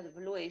side of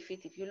the blue aphid,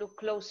 if you look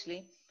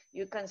closely,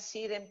 you can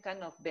see them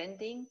kind of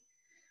bending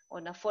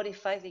on a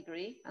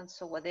 45-degree. And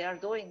so what they are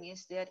doing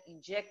is they are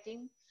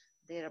injecting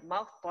their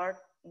mouth part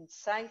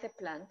inside the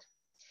plant.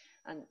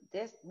 And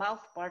this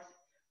mouth part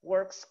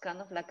works kind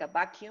of like a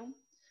vacuum.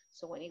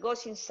 So when it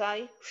goes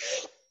inside,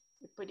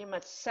 it pretty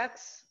much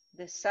sucks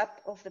the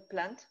sap of the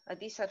plant.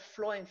 These are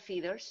phloem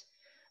feeders.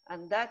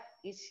 And that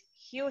is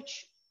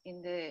huge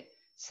in the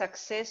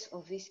success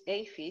of these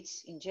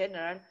aphids in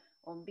general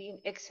on being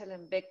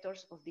excellent vectors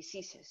of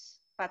diseases,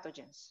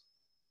 pathogens,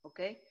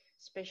 okay?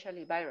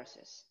 Especially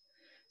viruses.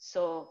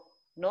 So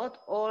not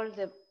all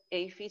the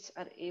aphids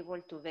are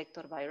able to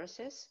vector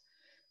viruses.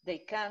 They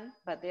can,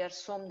 but there are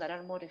some that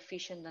are more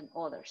efficient than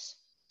others.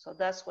 So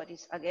that's what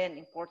is, again,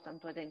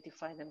 important to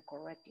identify them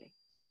correctly,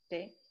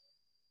 okay?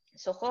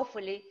 So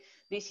hopefully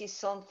this is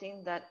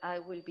something that I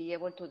will be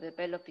able to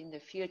develop in the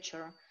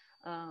future.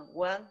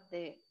 One,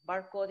 the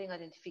barcoding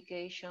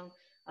identification,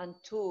 and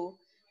two,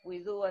 we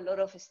do a lot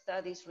of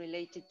studies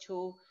related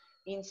to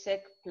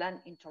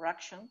insect-plant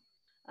interaction,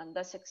 and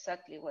that's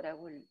exactly what I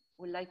would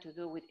like to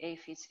do with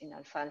aphids in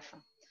alfalfa.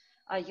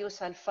 I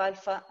use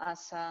alfalfa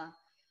as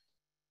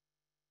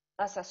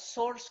a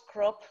source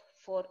crop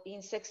for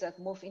insects that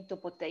move into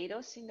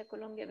potatoes in the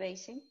Columbia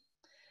Basin.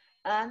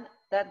 And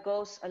that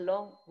goes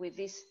along with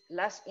this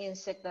last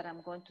insect that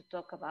I'm going to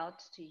talk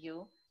about to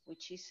you,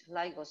 which is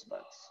Lygos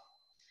bugs.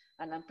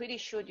 And I'm pretty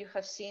sure you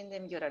have seen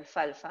them in your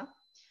alfalfa.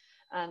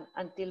 And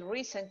until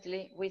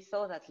recently, we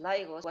thought that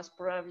Lygos was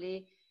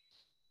probably,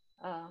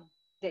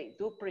 they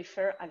do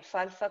prefer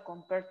alfalfa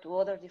compared to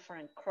other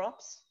different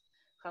crops.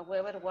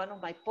 However, one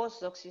of my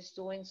postdocs is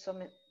doing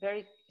some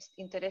very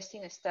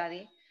interesting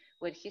study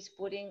where he's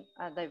putting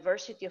a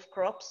diversity of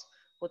crops,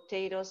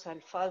 potatoes,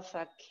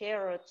 alfalfa,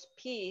 carrots,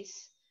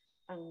 peas,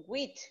 and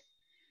wheat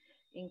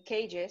in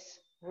cages,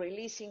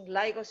 releasing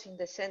Lygos in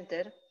the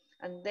center,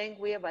 and then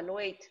we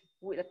evaluate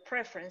with a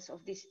preference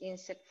of this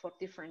insect for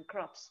different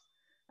crops.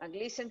 And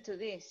listen to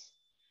this.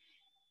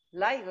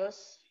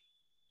 Lygos,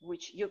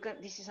 which you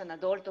can, this is an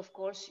adult, of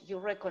course, you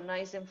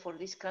recognize them for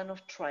this kind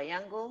of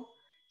triangle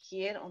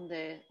here on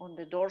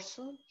the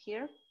dorsal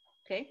here,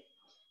 okay?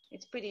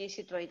 It's pretty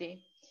easy to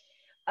ID.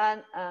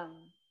 And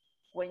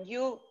when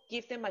you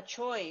give them a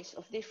choice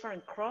of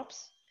different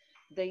crops,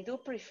 they do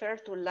prefer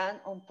to land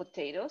on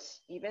potatoes,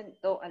 even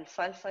though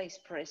alfalfa is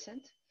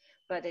present,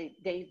 but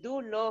they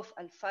do love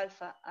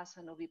alfalfa as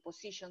an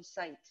oviposition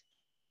site.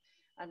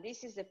 And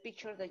this is the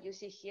picture that you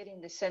see here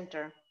in the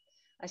center.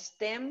 A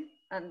stem,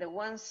 and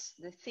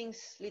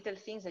little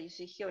things that you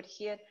see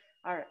here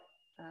are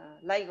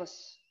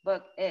Lygos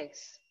bug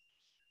eggs.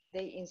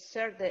 They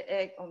insert the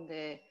egg on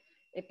the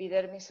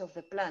epidermis of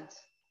the plant,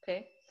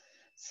 okay?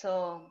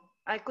 So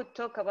I could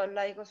talk about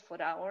Lygos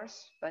for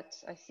hours, but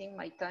I think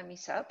my time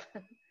is up.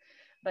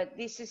 But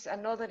this is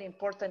another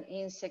important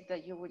insect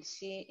that you will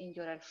see in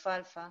your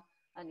alfalfa,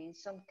 and in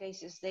some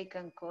cases they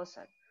can cause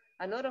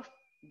a lot of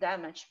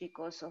damage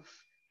because of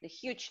the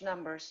huge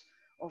numbers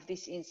of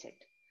this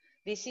insect.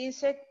 This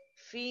insect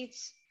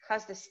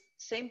has the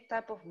same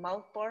type of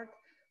mouthpart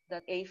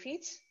that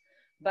aphids,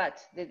 but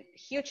the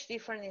huge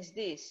difference is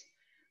this.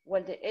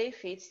 While the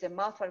aphids, the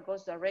mouthpart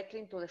goes directly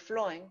into the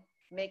phloem,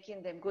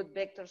 making them good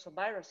vectors of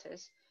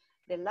viruses,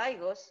 the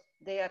Lygos,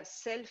 they are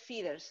cell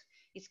feeders.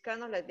 It's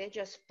kind of like they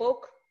just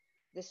poke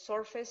the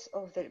surface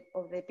of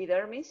the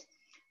epidermis,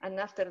 and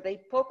after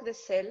they poke the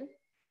cell,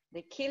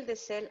 they kill the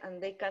cell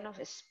and they kind of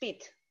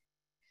spit.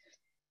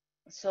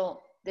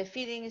 So the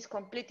feeding is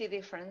completely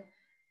different.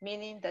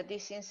 meaning that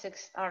these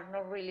insects are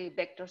not really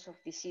vectors of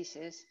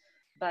diseases,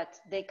 but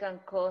they can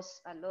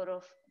cause a lot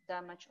of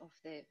damage of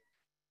the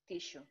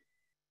tissue,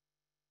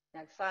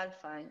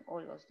 alfalfa and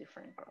all those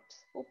different crops.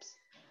 Oops.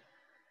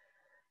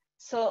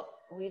 So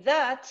with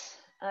that,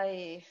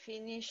 I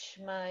finish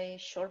my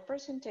short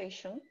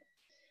presentation.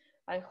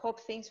 I hope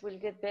things will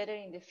get better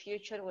in the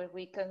future where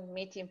we can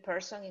meet in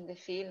person in the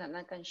field and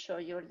I can show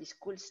you all this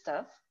cool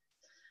stuff.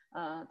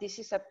 This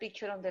is a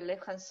picture on the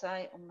left-hand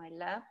side of my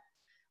lab.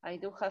 I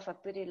do have a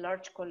pretty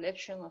large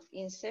collection of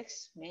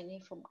insects,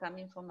 many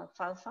coming from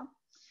alfalfa.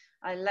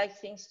 I like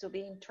things to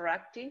be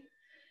interactive.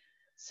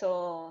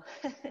 So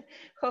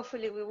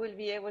hopefully we will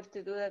be able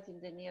to do that in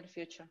the near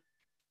future.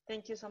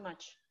 Thank you so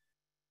much.